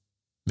can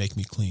make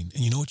me clean.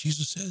 And you know what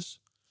Jesus says?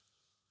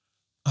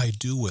 I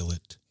do will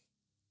it.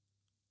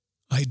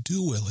 I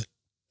do will it.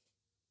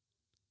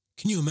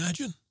 Can you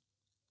imagine?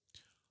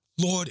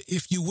 Lord,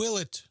 if you will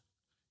it,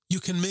 you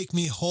can make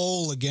me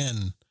whole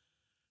again.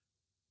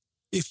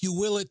 If you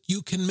will it,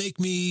 you can make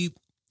me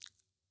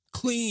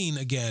clean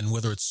again,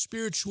 whether it's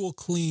spiritual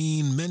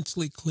clean,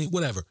 mentally clean,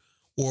 whatever,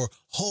 or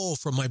whole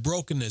from my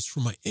brokenness,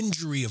 from my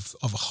injury of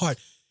heart.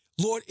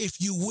 Lord, if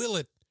you will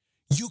it,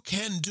 you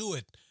can do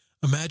it.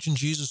 Imagine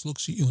Jesus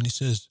looks at you and he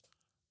says,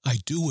 I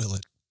do will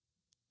it.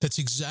 That's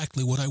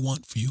exactly what I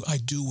want for you. I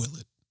do will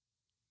it.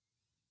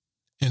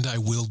 And I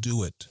will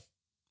do it.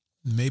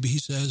 Maybe he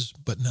says,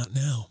 but not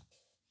now.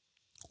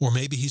 Or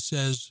maybe he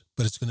says,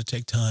 but it's going to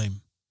take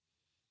time.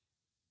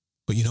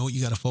 But you know what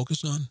you got to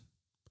focus on?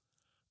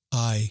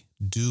 I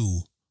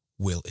do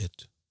will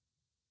it.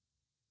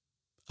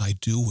 I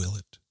do will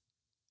it.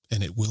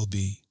 And it will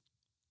be.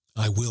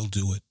 I will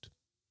do it.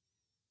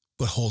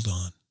 But hold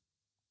on.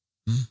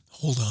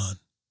 Hold on.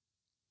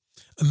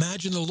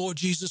 Imagine the Lord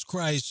Jesus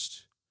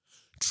Christ,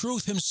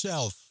 truth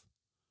himself,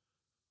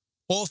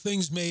 all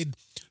things made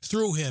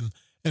through him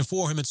and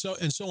for him and so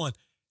on.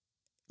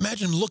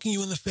 Imagine him looking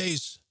you in the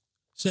face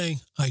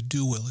saying, I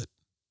do will it.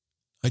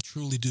 I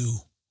truly do.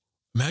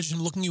 Imagine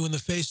him looking you in the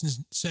face and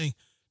saying,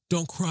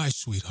 don't cry,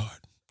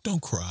 sweetheart.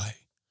 Don't cry.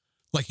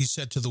 Like he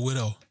said to the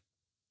widow.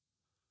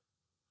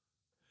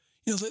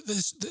 You know,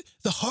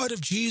 the heart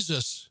of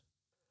Jesus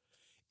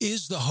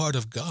is the heart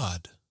of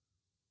God.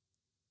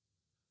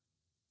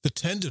 The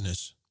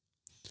tenderness,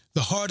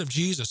 the heart of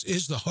Jesus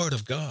is the heart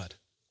of God.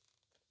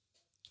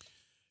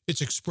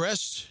 It's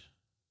expressed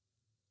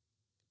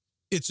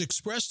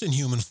in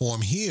human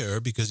form here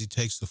because he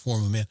takes the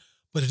form of man,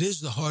 but it is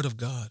the heart of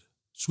God.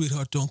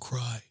 Sweetheart, don't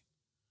cry.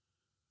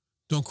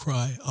 Don't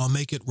cry. I'll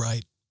make it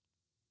right.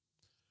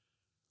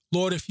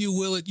 Lord, if you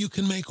will it, you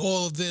can make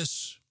all of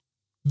this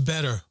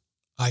better.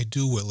 I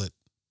do will it.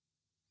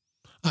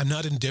 I'm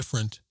not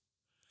indifferent.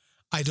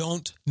 I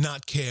don't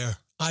not care.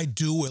 I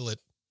do will it.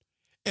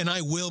 And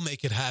I will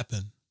make it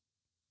happen.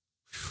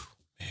 Whew,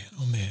 man,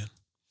 oh man.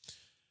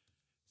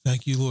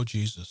 Thank you, Lord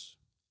Jesus.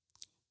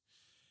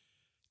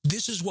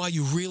 This is why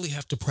you really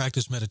have to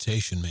practice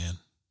meditation, man.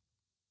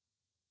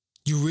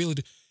 You really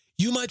do.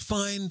 You might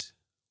find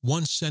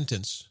one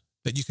sentence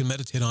that you can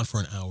meditate on for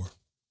an hour.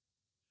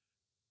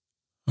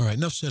 All right,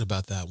 enough said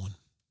about that one.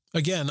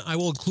 Again, I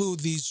will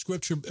include these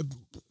scripture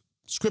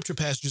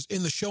passages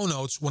in the show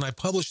notes when I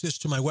publish this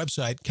to my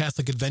website,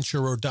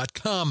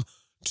 catholicadventurer.com,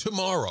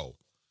 tomorrow.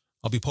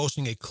 I'll be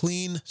posting a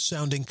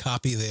clean-sounding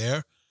copy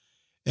there.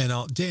 And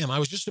I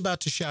was just about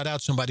to shout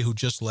out somebody who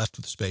just left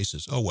with the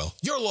spaces. Oh, well,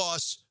 your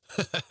loss.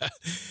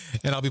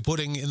 And I'll be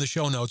putting in the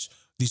show notes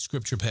these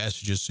scripture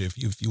passages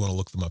if you want to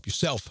look them up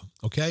yourself,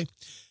 okay?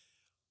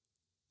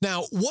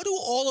 Now, what do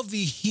all of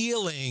the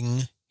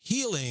healing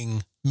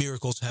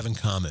miracles have in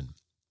common?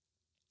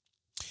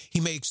 He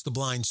makes the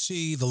blind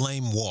see, the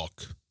lame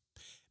walk,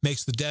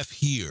 makes the deaf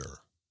hear,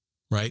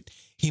 right?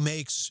 He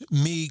makes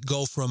me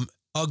go from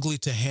ugly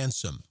to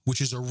handsome,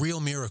 which is a real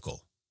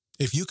miracle.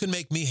 If you can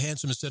make me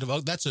handsome instead of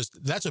ugly,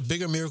 that's a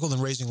bigger miracle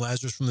than raising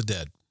Lazarus from the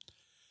dead.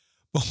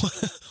 But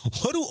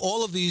what do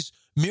all of these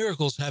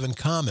miracles have in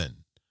common?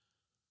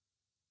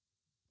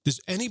 Does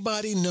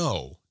anybody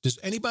know? Does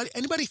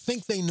anybody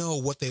think they know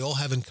what they all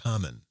have in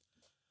common?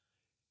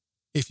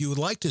 If you would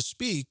like to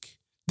speak,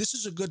 this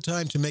is a good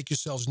time to make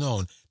yourselves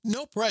known.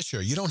 No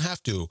pressure. You don't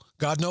have to.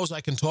 God knows I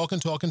can talk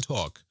and talk and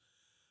talk.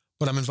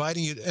 But I'm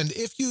inviting you, and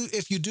if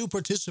you do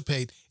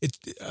participate,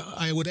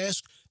 I would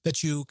ask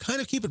that you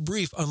kind of keep it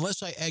brief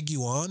unless I egg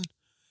you on.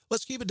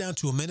 Let's keep it down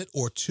to a minute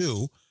or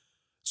two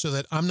so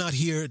that I'm not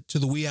here to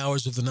the wee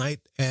hours of the night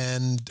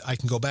and I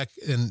can go back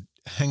and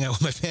hang out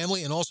with my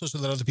family, and also so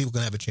that other people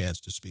can have a chance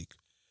to speak.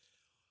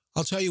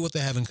 I'll tell you what they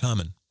have in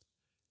common.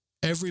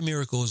 Every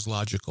miracle is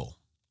logical.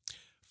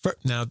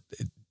 Now,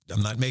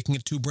 I'm not making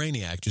it too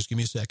brainiac. Just give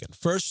me a second.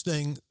 First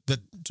thing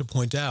to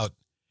point out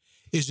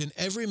is in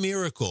every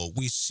miracle,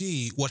 we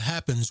see what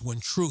happens when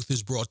truth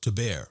is brought to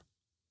bear.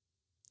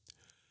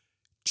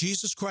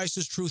 Jesus Christ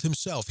is truth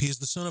himself. He is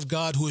the Son of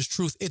God who is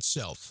truth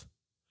itself.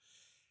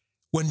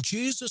 When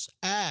Jesus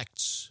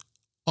acts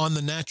on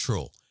the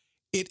natural,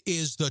 it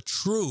is the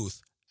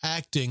truth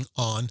acting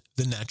on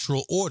the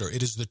natural order.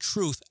 It is the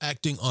truth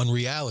acting on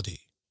reality.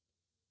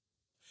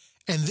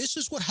 And this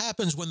is what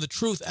happens when the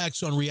truth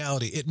acts on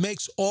reality. It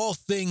makes all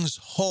things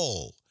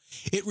whole.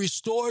 It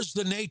restores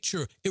the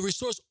nature. It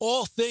restores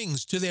all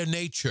things to their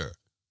nature.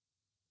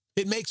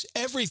 It makes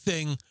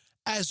everything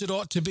as it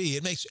ought to be.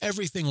 It makes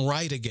everything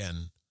right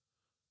again.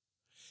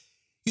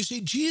 You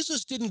see,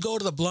 Jesus didn't go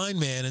to the blind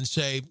man and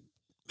say,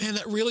 man,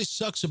 that really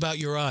sucks about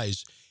your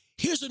eyes.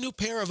 Here's a new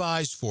pair of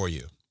eyes for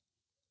you.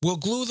 We'll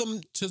glue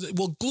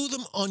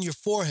them on your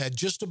forehead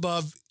just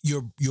above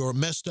your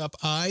messed up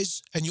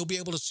eyes, and you'll be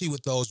able to see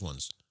with those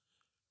ones.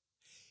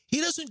 He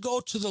doesn't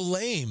go to the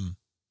lame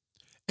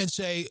and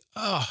say,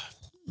 oh,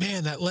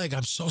 man, that leg,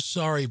 I'm so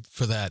sorry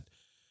for that.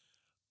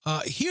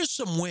 Here's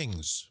some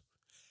wings.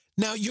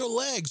 Now, your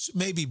legs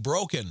may be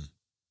broken,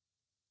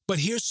 but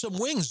here's some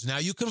wings. Now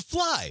you can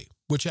fly,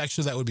 which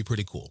actually that would be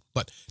pretty cool.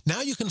 But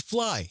now you can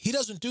fly. He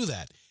doesn't do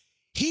that.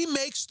 He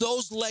makes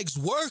those legs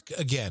work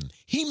again.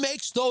 He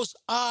makes those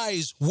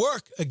eyes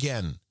work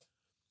again.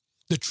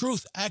 The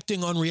truth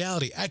acting on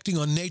reality, acting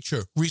on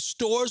nature,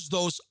 restores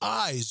those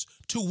eyes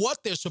to what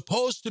they're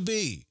supposed to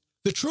be.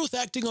 The truth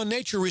acting on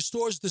nature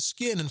restores the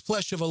skin and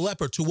flesh of a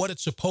leper to what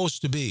it's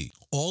supposed to be.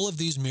 All of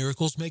these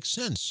miracles make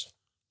sense.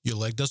 Your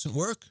leg doesn't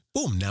work?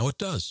 Boom, now it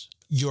does.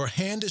 Your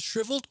hand is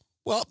shriveled?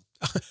 Well,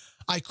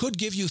 I could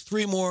give you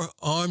 3 more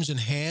arms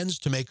and hands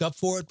to make up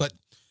for it, but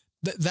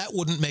that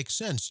wouldn't make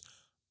sense.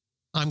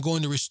 I'm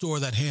going to restore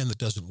that hand that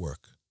doesn't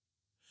work.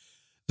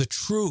 The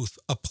truth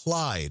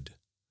applied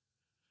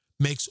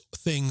makes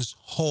things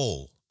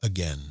whole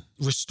again,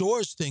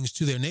 restores things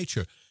to their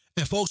nature.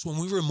 And folks, when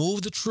we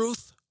remove the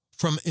truth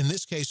from, in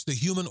this case, the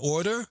human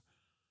order,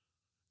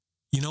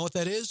 you know what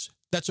that is?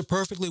 That's a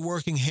perfectly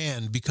working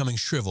hand becoming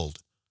shriveled.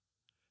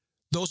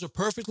 Those are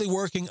perfectly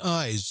working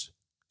eyes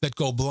that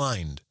go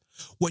blind.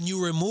 When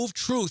you remove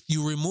truth,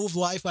 you remove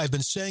life. I've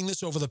been saying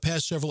this over the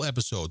past several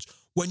episodes.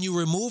 When you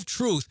remove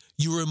truth,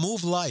 you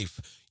remove life.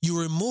 You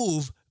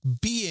remove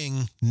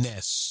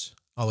beingness.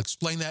 I'll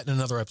explain that in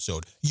another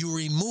episode. You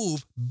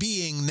remove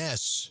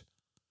beingness.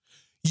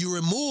 You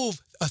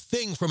remove a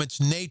thing from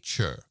its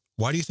nature.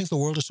 Why do you think the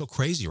world is so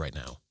crazy right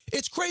now?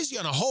 It's crazy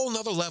on a whole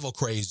nother level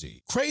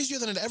crazy. Crazier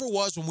than it ever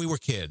was when we were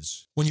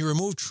kids. When you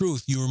remove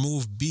truth, you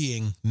remove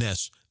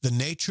beingness, the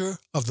nature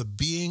of the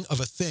being of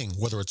a thing,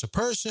 whether it's a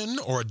person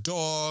or a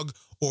dog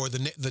or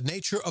the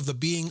nature of the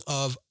being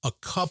of a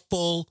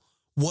couple,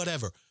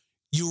 whatever.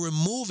 You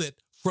remove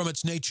it from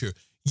its nature.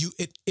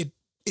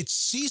 It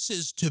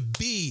ceases to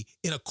be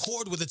in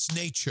accord with its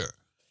nature.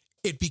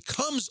 It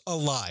becomes a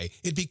lie.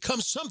 It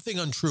becomes something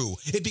untrue.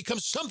 It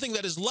becomes something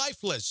that is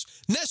lifeless,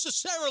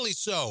 necessarily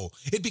so.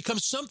 It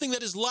becomes something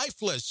that is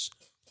lifeless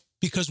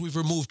because we've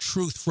removed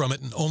truth from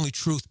it, and only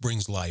truth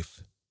brings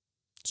life.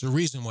 It's a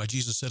reason why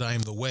Jesus said, I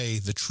am the way,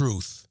 the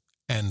truth,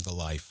 and the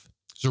life.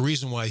 It's a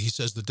reason why he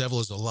says the devil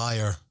is a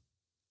liar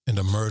and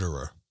a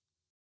murderer.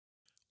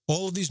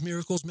 All of these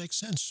miracles make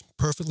sense,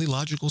 perfectly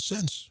logical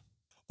sense.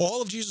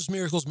 All of Jesus'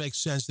 miracles make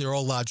sense. They're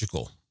all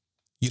logical.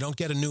 You don't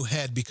get a new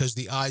head because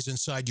the eyes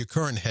inside your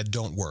current head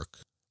don't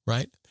work,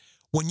 right?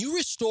 When you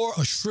restore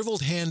a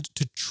shriveled hand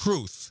to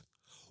truth,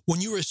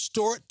 when you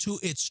restore it to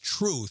its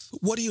truth,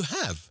 what do you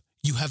have?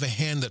 You have a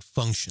hand that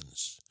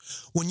functions.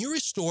 When you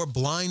restore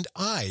blind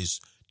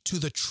eyes to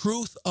the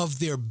truth of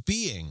their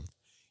being,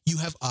 you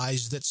have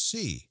eyes that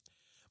see.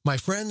 My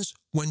friends,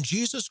 when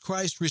Jesus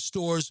Christ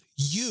restores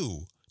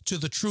you to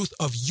the truth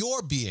of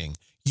your being,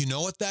 you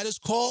know what that is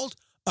called?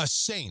 A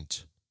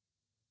saint.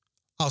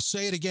 I'll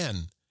say it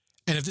again.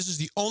 And if this is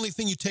the only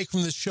thing you take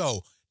from this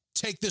show,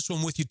 take this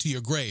one with you to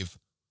your grave.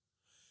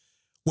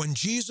 When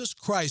Jesus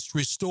Christ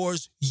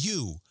restores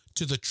you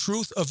to the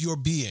truth of your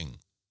being,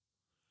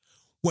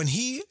 when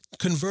he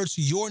converts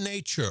your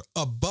nature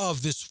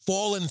above this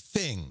fallen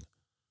thing,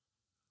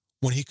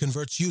 when he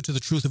converts you to the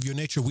truth of your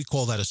nature, we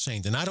call that a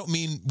saint. And I don't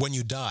mean when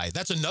you die.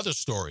 That's another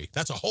story.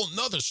 That's a whole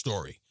nother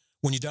story.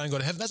 When you die and go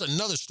to heaven, that's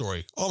another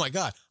story. Oh my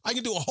God, I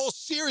can do a whole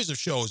series of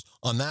shows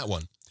on that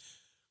one.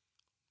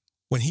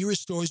 When he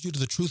restores you to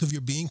the truth of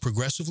your being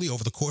progressively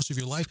over the course of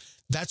your life,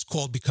 that's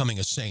called becoming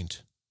a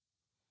saint.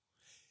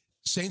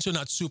 Saints are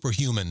not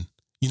superhuman.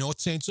 You know what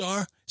saints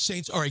are?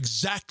 Saints are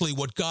exactly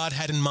what God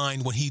had in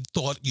mind when he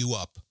thought you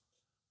up.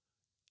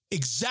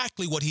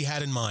 Exactly what he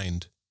had in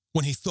mind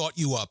when he thought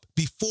you up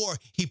before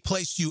he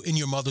placed you in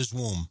your mother's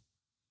womb.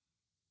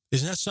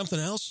 Isn't that something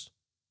else?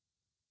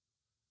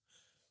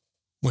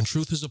 When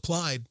truth is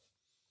applied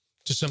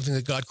to something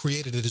that God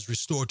created, it is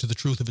restored to the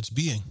truth of its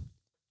being.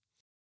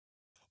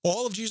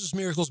 All of Jesus'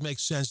 miracles make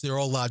sense. They're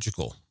all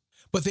logical.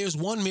 But there's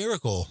one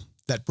miracle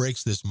that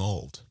breaks this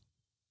mold.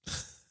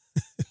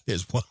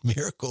 There's one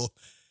miracle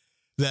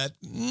that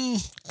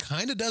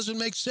kind of doesn't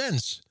make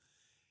sense.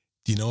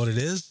 Do you know what it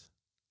is?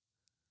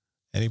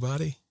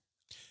 Anybody?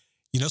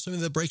 You know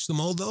something that breaks the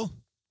mold, though?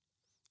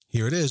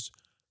 Here it is.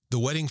 The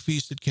wedding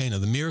feast at Cana.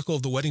 The miracle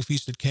of the wedding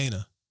feast at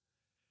Cana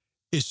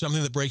is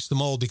something that breaks the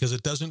mold because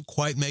it doesn't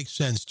quite make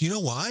sense. Do you know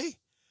why?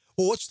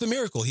 Well, what's the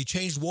miracle? He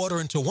changed water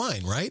into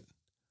wine, right?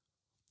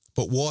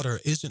 But water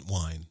isn't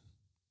wine.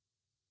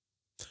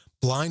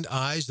 Blind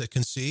eyes that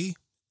can see,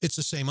 it's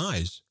the same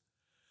eyes.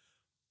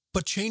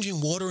 But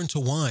changing water into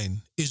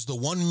wine is the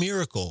one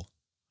miracle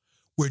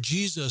where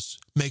Jesus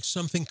makes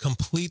something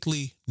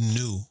completely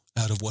new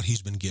out of what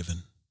he's been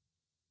given.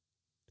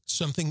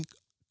 Something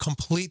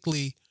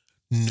completely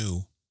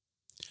new.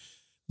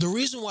 The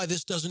reason why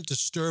this doesn't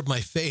disturb my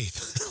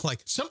faith,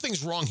 like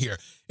something's wrong here.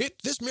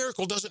 This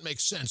miracle doesn't make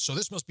sense, so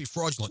this must be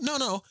fraudulent.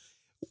 No.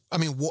 I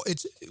mean,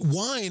 it's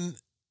wine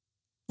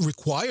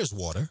requires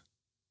water,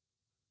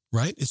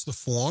 right? It's the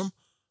form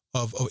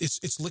of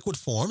it's liquid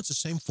form. It's the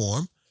same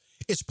form.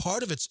 It's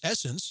part of its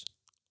essence.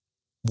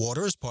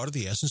 Water is part of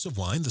the essence of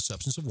wine, the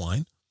substance of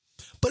wine,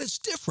 but it's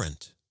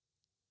different.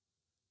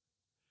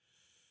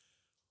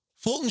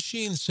 Fulton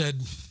Sheen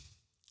said,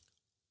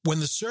 when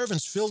the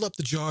servants filled up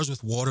the jars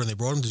with water and they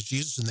brought them to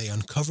Jesus and they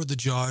uncovered the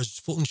jars,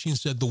 Fulton Sheen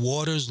said the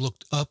waters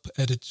looked up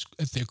at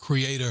their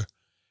creator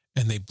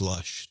and they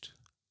blushed.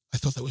 I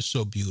thought that was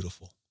so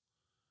beautiful.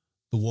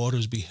 The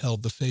waters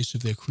beheld the face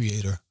of their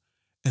creator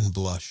and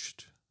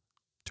blushed,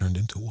 turned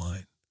into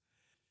wine.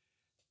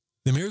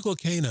 The miracle of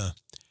Cana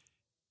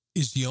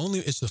is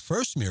it's the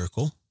first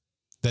miracle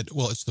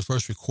it's the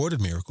first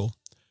recorded miracle,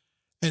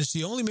 and it's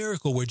the only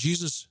miracle where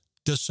Jesus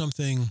does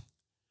something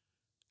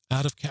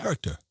out of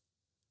character.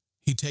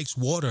 He takes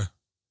water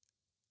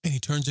and he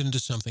turns it into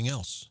something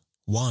else,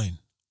 wine.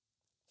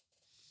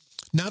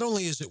 Not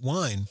only is it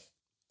wine,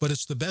 but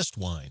it's the best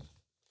wine.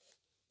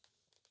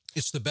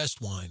 It's the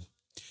best wine.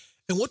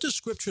 And what does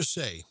Scripture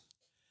say?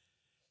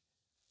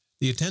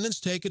 The attendants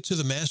take it to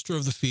the master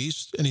of the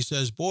feast, and he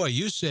says, boy,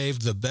 you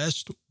saved the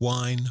best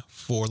wine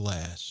for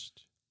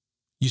last.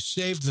 You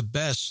saved the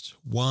best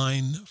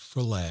wine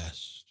for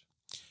last.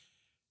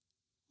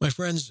 My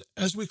friends,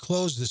 as we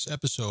close this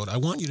episode, I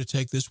want you to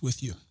take this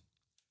with you.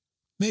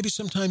 Maybe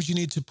sometimes you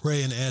need to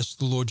pray and ask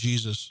the Lord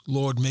Jesus,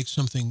 Lord, make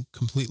something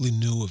completely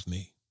new of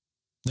me.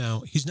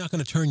 Now, he's not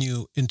going to turn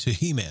you into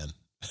He-Man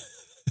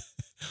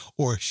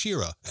or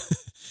She-Ra.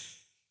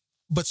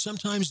 But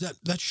sometimes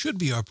that should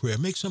be our prayer.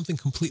 Make something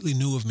completely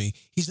new of me.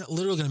 He's not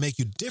literally going to make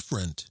you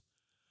different,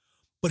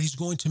 but he's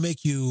going to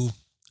make you,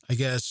 I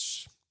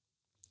guess,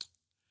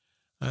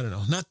 I don't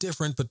know, not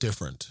different, but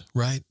different,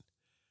 right?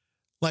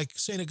 Like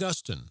St.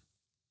 Augustine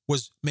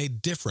was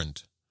made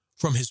different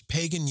from his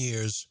pagan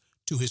years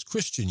to his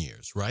Christian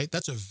years, right?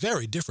 That's a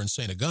very different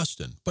St.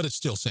 Augustine, but it's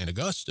still St.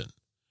 Augustine.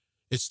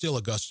 It's still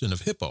Augustine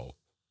of Hippo,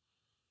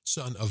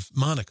 son of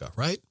Monica,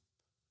 right?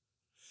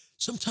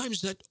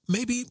 Sometimes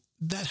maybe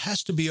that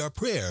has to be our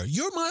prayer.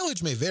 Your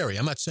mileage may vary.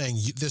 I'm not saying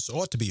this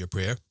ought to be your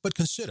prayer, but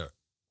consider,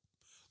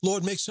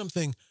 Lord, make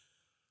something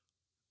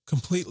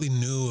completely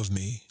new of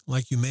me,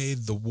 like you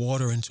made the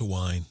water into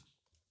wine.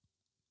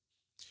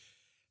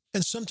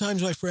 And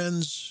sometimes, my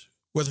friends,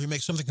 whether he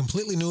makes something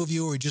completely new of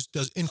you or he just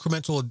does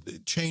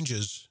incremental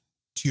changes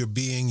to your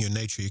being, your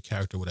nature, your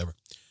character, whatever,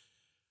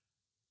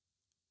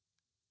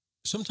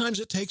 sometimes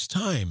it takes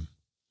time.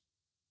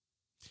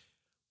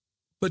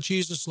 But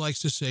Jesus likes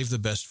to save the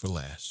best for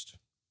last.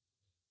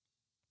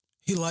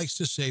 He likes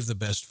to save the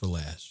best for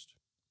last.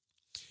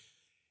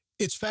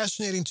 It's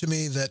fascinating to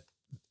me that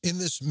in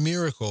this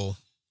miracle,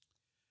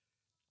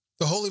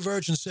 the Holy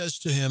Virgin says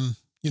to him,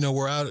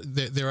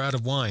 they're out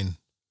of wine.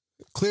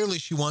 Clearly,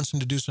 she wants him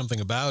to do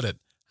something about it.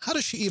 How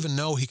does she even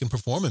know he can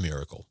perform a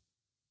miracle?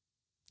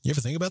 You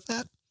ever think about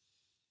that?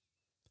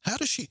 How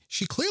does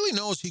she clearly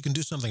knows he can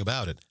do something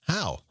about it.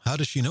 How? How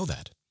does she know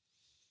that?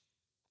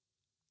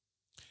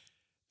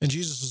 And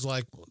Jesus is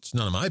like, well, it's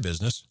none of my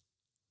business.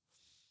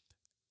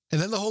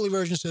 And then the Holy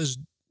Virgin says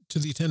to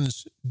the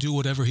attendants, do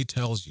whatever he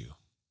tells you.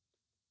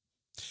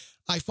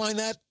 I find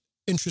that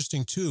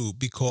interesting too,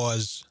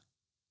 because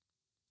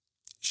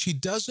she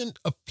doesn't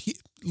appear,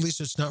 at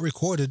least it's not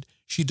recorded,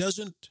 she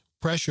doesn't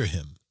pressure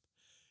him.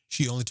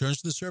 She only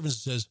turns to the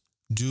servants and says,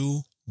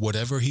 do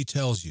whatever he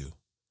tells you.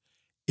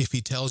 If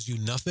he tells you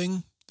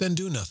nothing, then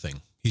do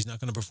nothing. He's not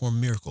going to perform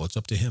a miracle. It's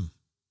up to him.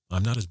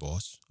 I'm not his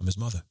boss. I'm his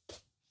mother.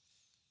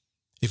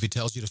 If he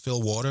tells you to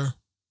fill water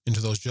into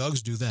those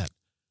jugs, do that.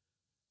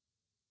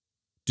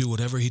 Do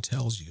whatever he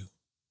tells you.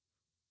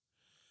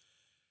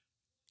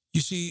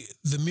 You see,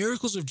 the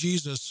miracles of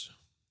Jesus,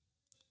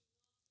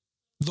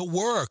 the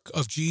work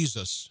of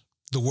Jesus,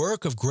 the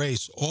work of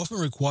grace often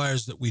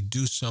requires that we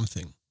do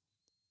something.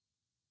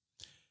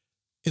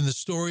 In the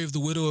story of the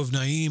widow of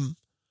Naim,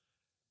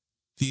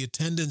 the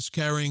attendants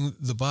carrying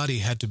the body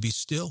had to be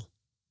still.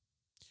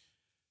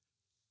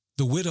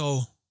 The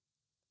widow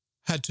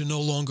had to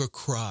no longer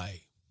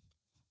cry.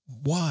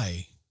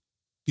 Why?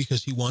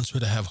 Because he wants her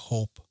to have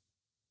hope.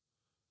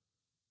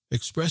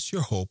 Express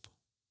your hope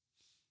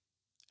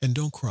and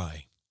don't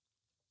cry.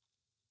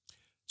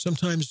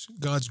 Sometimes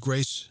God's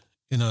grace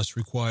in us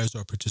requires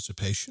our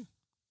participation.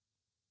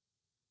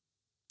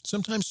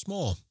 Sometimes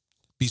small,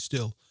 be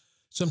still.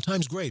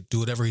 Sometimes great, do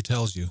whatever he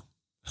tells you.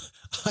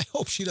 I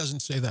hope she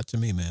doesn't say that to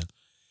me, man.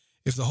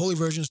 If the Holy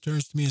Virgin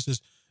turns to me and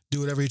says, do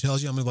whatever he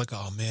tells you, I'm going to be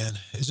like, oh man,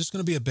 is this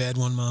going to be a bad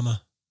one,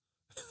 Mama?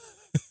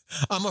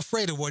 I'm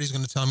afraid of what he's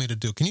going to tell me to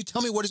do. Can you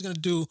tell me what he's going to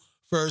do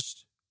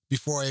first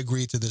before I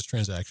agree to this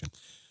transaction?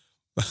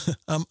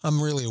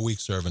 I'm really a weak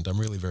servant. I'm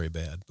really very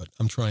bad, but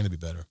I'm trying to be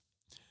better.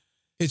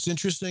 It's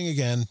interesting,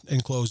 again,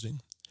 in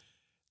closing,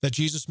 that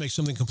Jesus makes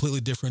something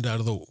completely different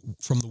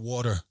from the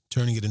water,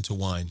 turning it into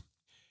wine.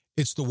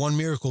 It's the one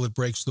miracle that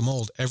breaks the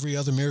mold. Every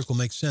other miracle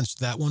makes sense.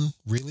 That one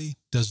really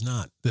does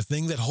not. The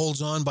thing that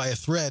holds on by a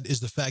thread is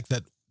the fact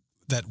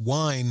that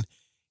wine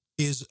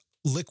is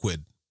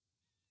liquid.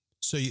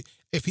 So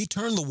if he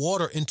turned the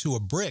water into a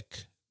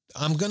brick,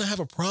 I'm going to have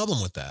a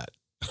problem with that.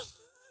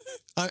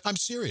 I'm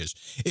serious.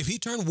 If he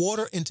turned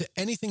water into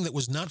anything that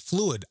was not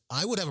fluid,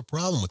 I would have a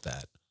problem with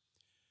that.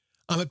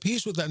 I'm at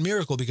peace with that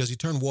miracle because he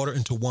turned water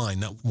into wine,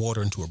 not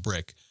water into a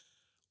brick,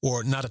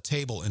 or not a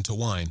table into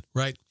wine,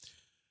 right?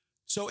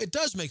 So it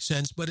does make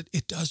sense, but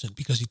it doesn't,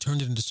 because he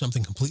turned it into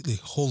something completely,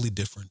 wholly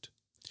different.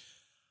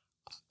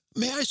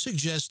 May I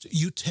suggest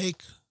you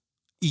take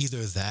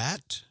either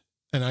that,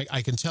 and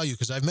I can tell you,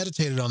 because I've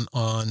meditated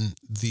on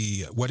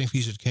the wedding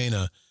feast at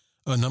Cana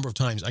a number of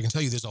times, I can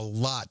tell you there's a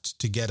lot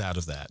to get out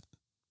of that.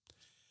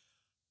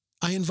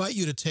 I invite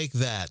you to take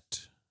that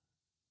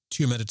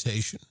to your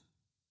meditation,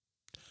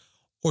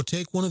 or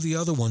take one of the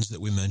other ones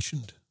that we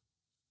mentioned,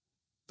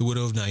 the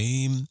widow of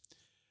Naim,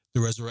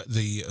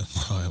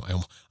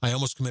 I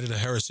almost committed a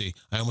heresy.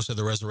 I almost said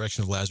the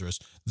resurrection of Lazarus,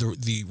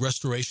 the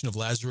restoration of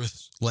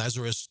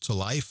Lazarus to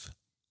life.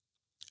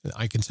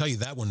 I can tell you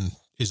that one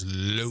is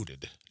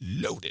loaded.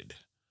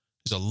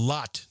 There's a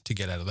lot to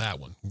get out of that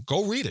one.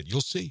 Go read it.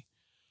 You'll see.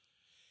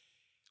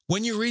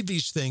 When you read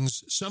these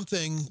things,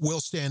 something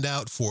will stand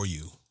out for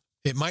you.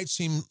 It might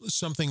seem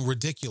something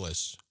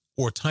ridiculous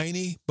or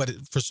tiny, but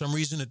for some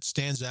reason it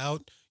stands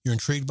out. You're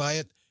intrigued by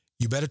it.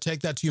 You better take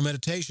that to your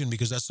meditation,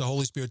 because that's the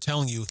Holy Spirit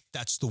telling you,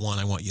 that's the one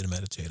I want you to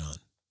meditate on.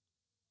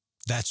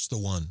 That's the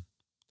one.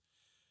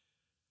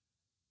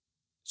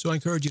 So I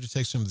encourage you to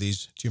take some of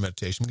these to your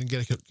meditation. I'm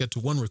going to get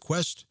to one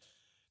request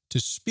to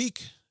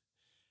speak.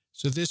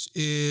 So this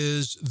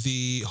is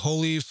the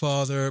Holy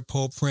Father,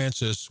 Pope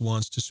Francis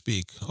wants to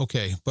speak.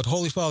 Okay, but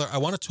Holy Father, I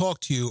want to talk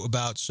to you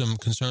about some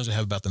concerns I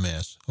have about the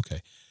Mass.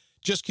 Okay,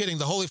 just kidding.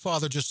 The Holy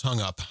Father just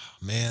hung up.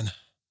 Man,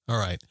 all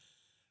right.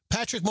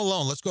 Patrick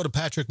Malone, let's go to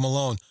Patrick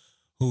Malone,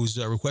 who's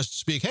requested to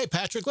speak. Hey,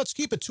 Patrick, let's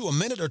keep it to a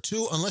minute or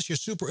two unless you're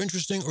super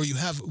interesting or you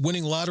have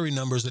winning lottery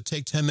numbers that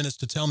take 10 minutes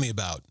to tell me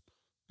about.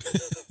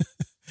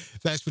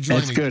 Thanks for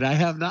joining me. That's good. I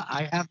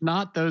have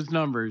not those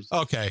numbers.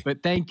 Okay.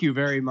 But thank you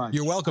very much.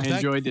 You're welcome. I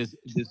enjoyed this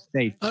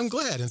state. I'm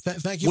glad. And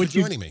thank you for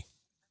joining me.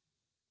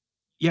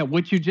 Yeah,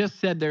 what you just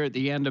said there at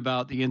the end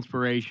about the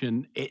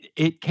inspiration,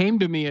 it came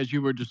to me as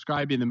you were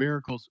describing the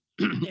miracles,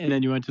 and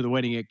then you went to the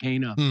wedding at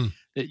Cana,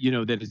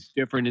 that it's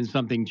different and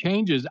something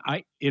changes.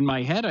 In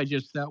my head, I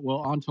just thought,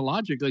 well,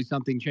 ontologically,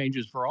 something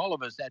changes for all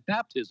of us at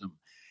baptism.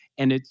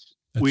 And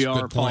we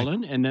are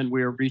fallen, and then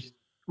we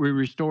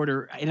restored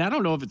her. And I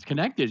don't know if it's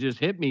connected. It just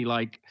hit me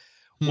like,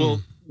 well,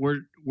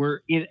 we're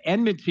in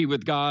enmity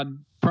with God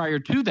prior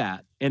to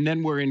that, and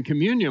then we're in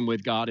communion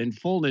with God in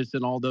fullness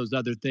and all those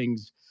other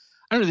things.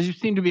 I don't know. There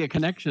just seemed to be a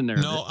connection there.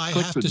 No, I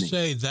have to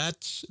say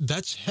that's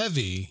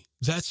heavy.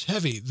 That's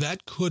heavy.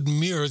 That could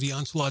mirror the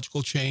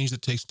ontological change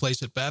that takes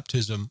place at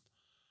baptism.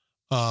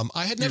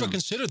 I had never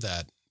considered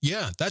that.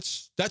 Yeah,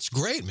 that's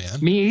great, man.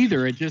 Me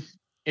either. It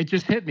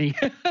just hit me.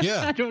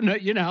 Yeah, I don't know.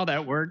 You know how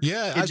that works.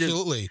 Yeah,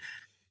 absolutely.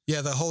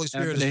 Yeah, the Holy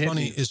Spirit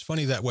is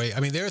funny that way. I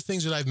mean, there are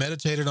things that I've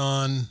meditated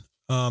on.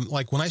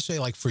 Like when I say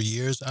like for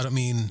years, I don't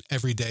mean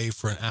every day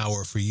for an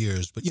hour for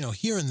years, but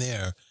here and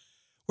there.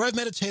 Where I've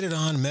meditated,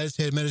 and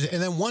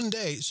then one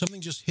day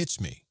something just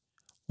hits me.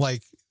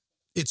 Like,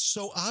 it's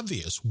so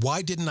obvious.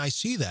 Why didn't I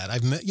see that?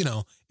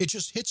 It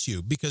just hits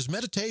you because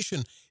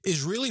meditation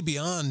is really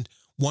beyond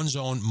one's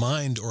own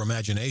mind or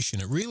imagination.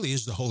 It really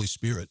is the Holy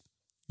Spirit,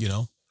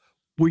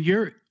 Well,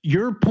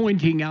 you're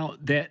pointing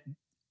out that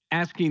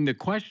asking the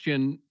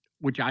question,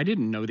 which I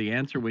didn't know the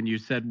answer when you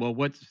said, well,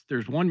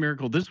 there's one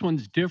miracle, this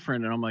one's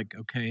different. And I'm like,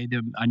 okay,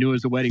 I knew it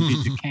was a wedding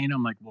feast of Cana.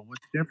 I'm like, well,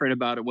 what's different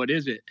about it? What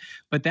is it?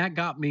 But that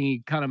got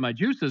me kind of my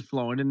juices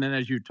flowing. And then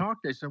as you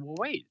talked, I said, well,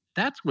 wait,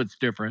 that's what's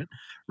different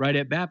right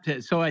at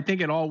baptism. So I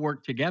think it all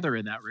worked together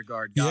in that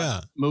regard.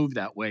 God moved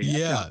that way.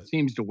 Yeah. It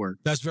seems to work.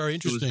 That's very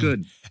interesting. It was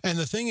good. And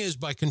the thing is,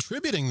 by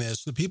contributing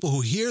this, the people who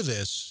hear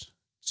this,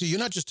 see, you're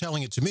not just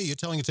telling it to me, you're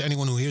telling it to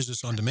anyone who hears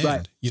this on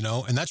demand,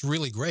 and that's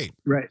really great.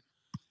 Right.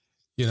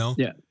 Yeah.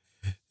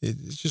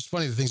 It's just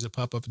funny the things that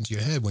pop up into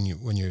your head when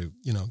you're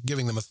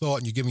giving them a thought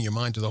and you're giving your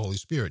mind to the Holy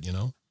Spirit,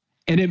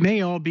 And it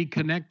may all be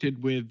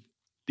connected with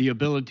the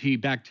ability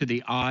back to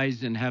the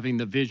eyes and having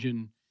the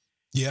vision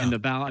and the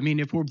balance. I mean,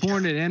 if we're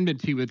born in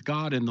enmity with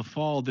God in the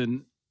fall,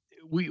 then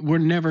we're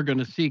never going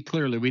to see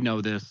clearly. We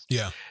know this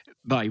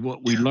by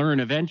what we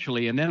learn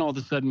eventually. And then all of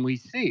a sudden we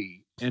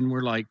see and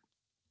we're like,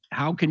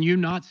 how can you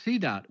not see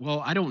that?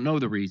 Well, I don't know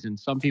the reason.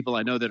 Some people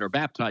I know that are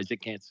baptized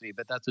that can't see,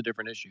 but that's a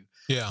different issue.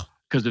 Yeah.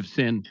 Because of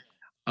sin.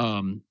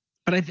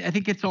 But I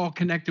think it's all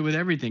connected with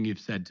everything you've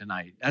said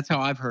tonight. That's how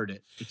I've heard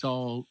it. It's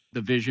all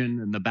the vision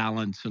and the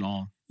balance and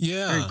all.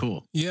 Yeah. Very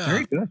cool. Yeah.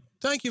 Very good.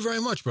 Thank you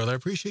very much, brother. I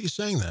appreciate you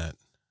saying that.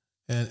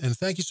 And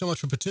thank you so much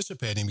for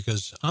participating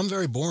because I'm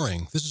very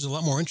boring. This is a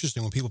lot more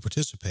interesting when people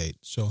participate.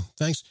 So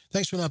thanks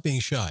for not being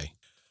shy.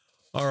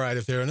 All right.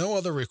 If there are no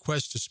other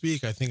requests to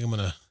speak, I think I'm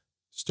going to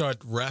start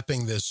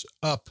wrapping this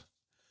up.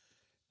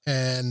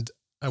 And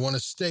I want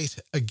to state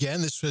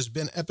again, this has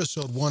been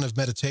episode 1 of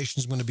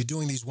Meditations. I'm going to be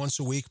doing these once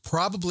a week,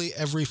 probably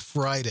every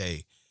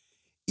Friday,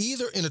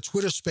 either in a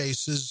Twitter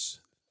Spaces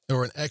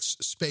or an X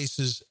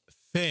Spaces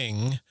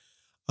thing.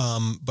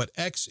 But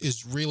X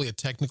is really a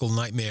technical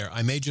nightmare.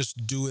 I may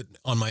just do it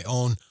on my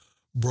own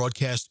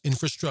broadcast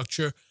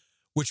infrastructure,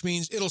 which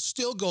means it'll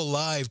still go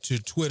live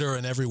to Twitter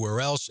and everywhere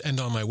else and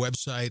on my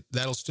website.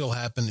 That'll still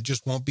happen. It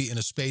just won't be in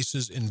a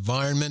Spaces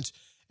environment,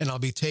 and I'll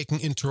be taking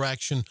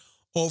interaction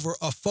over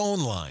a phone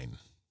line.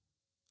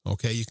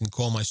 Okay, you can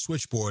call my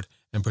switchboard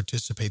and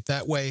participate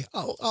that way.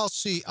 I'll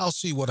see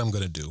what I'm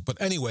going to do.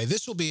 But anyway,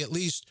 this will be at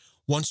least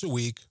once a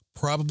week,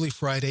 probably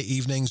Friday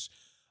evenings.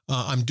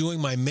 I'm doing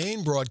my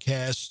main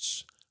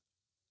broadcasts.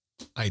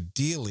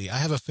 Ideally, I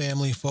have a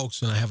family,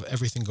 folks, and I have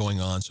everything going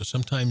on. So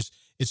sometimes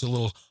it's a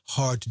little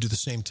hard to do the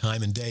same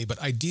time and day.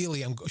 But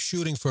ideally, I'm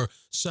shooting for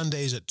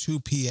Sundays at 2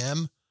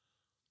 p.m.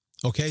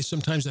 Okay,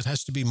 sometimes it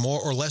has to be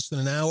more or less than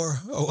an hour.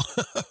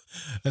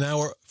 An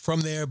hour from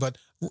there, but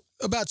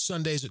about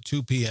Sundays at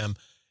 2 p.m.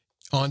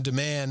 On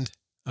demand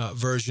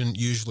version,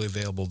 usually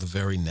available the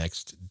very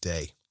next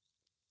day.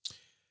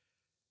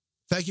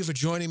 Thank you for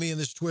joining me in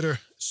this Twitter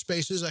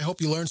Spaces. I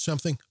hope you learned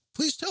something.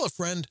 Please tell a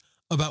friend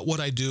about what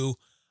I do.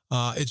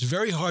 It's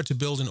very hard to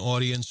build an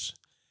audience.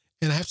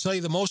 And I have to tell you,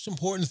 the most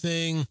important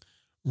thing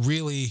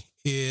really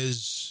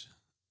is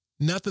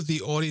not that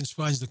the audience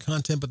finds the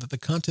content, but that the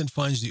content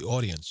finds the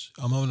audience.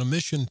 I'm on a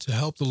mission to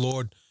help the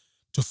Lord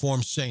to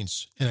form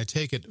saints, and I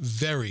take it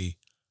very,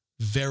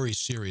 very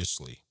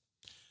seriously.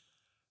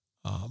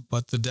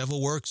 But the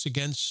devil works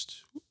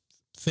against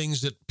things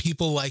that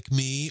people like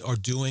me are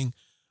doing.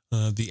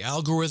 The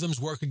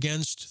algorithms work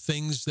against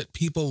things that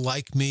people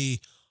like me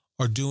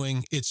are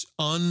doing. It's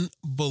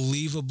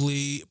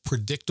unbelievably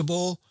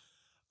predictable.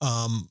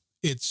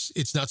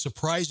 It's not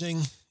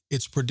surprising.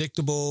 It's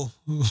predictable.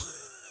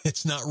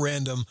 It's not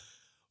random,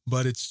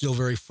 but it's still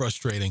very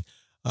frustrating.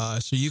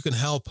 So you can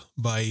help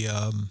by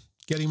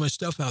getting my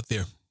stuff out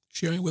there,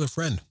 sharing it with a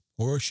friend,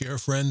 or share a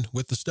friend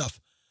with the stuff.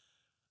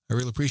 I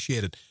really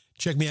appreciate it.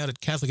 Check me out at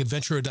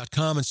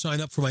catholicadventurer.com and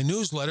sign up for my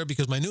newsletter,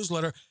 because my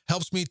newsletter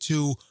helps me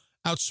to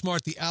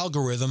outsmart the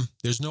algorithm.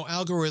 There's no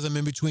algorithm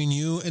in between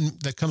you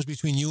and that comes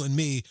between you and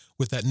me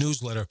with that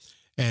newsletter.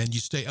 And you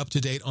stay up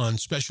to date on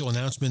special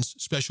announcements,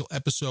 special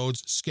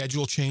episodes,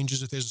 schedule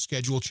changes if there's a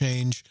schedule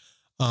change.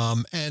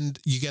 And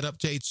you get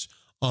updates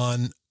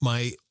on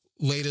my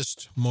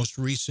latest, most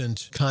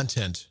recent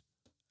content.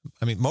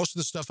 I mean, most of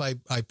the stuff I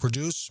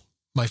produce,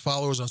 my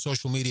followers on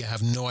social media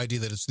have no idea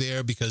that it's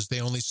there, because they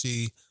only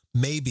see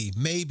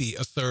maybe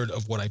a third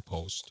of what I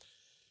post.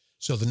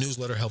 So the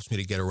newsletter helps me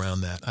to get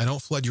around that. I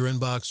don't flood your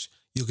inbox.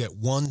 You'll get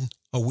one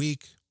a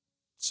week.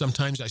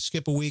 Sometimes I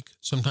skip a week.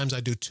 Sometimes I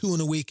do 2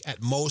 in a week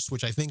at most,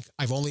 which I think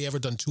I've only ever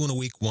done 2 in a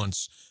week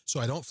once. So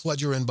I don't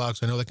flood your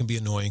inbox. I know that can be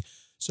annoying.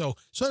 So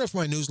sign up for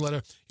my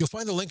newsletter. You'll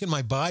find the link in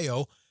my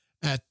bio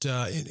at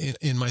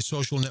in my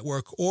social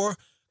network, or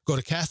go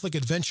to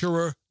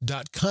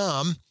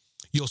catholicadventurer.com.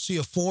 You'll see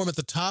a form at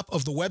the top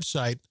of the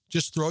website.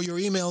 Just throw your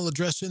email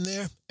address in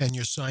there and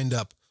you're signed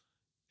up.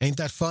 Ain't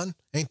that fun?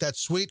 Ain't that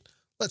sweet?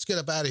 Let's get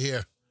up out of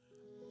here.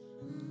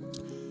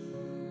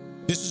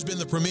 This has been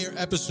the premiere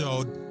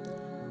episode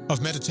of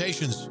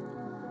Meditations.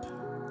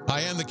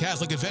 I am the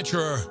Catholic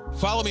Adventurer.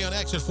 Follow me on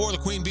X at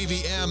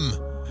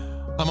ForTheQueenBVM.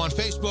 I'm on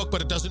Facebook,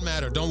 but it doesn't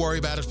matter. Don't worry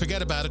about it.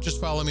 Forget about it.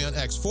 Just follow me on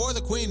X.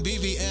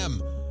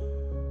 ForTheQueenBVM.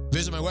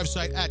 Visit my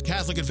website at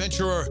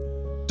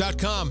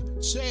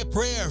CatholicAdventurer.com. Say a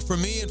prayer for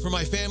me and for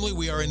my family.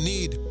 We are in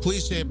need.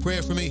 Please say a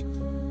prayer for me.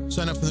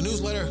 Sign up for the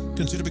newsletter.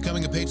 Consider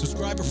becoming a paid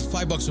subscriber for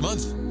 $5 a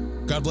month.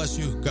 God bless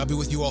you. God be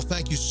with you all.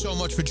 Thank you so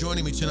much for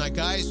joining me tonight,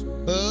 guys.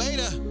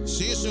 Later.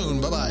 See you soon.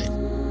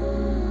 Bye-bye.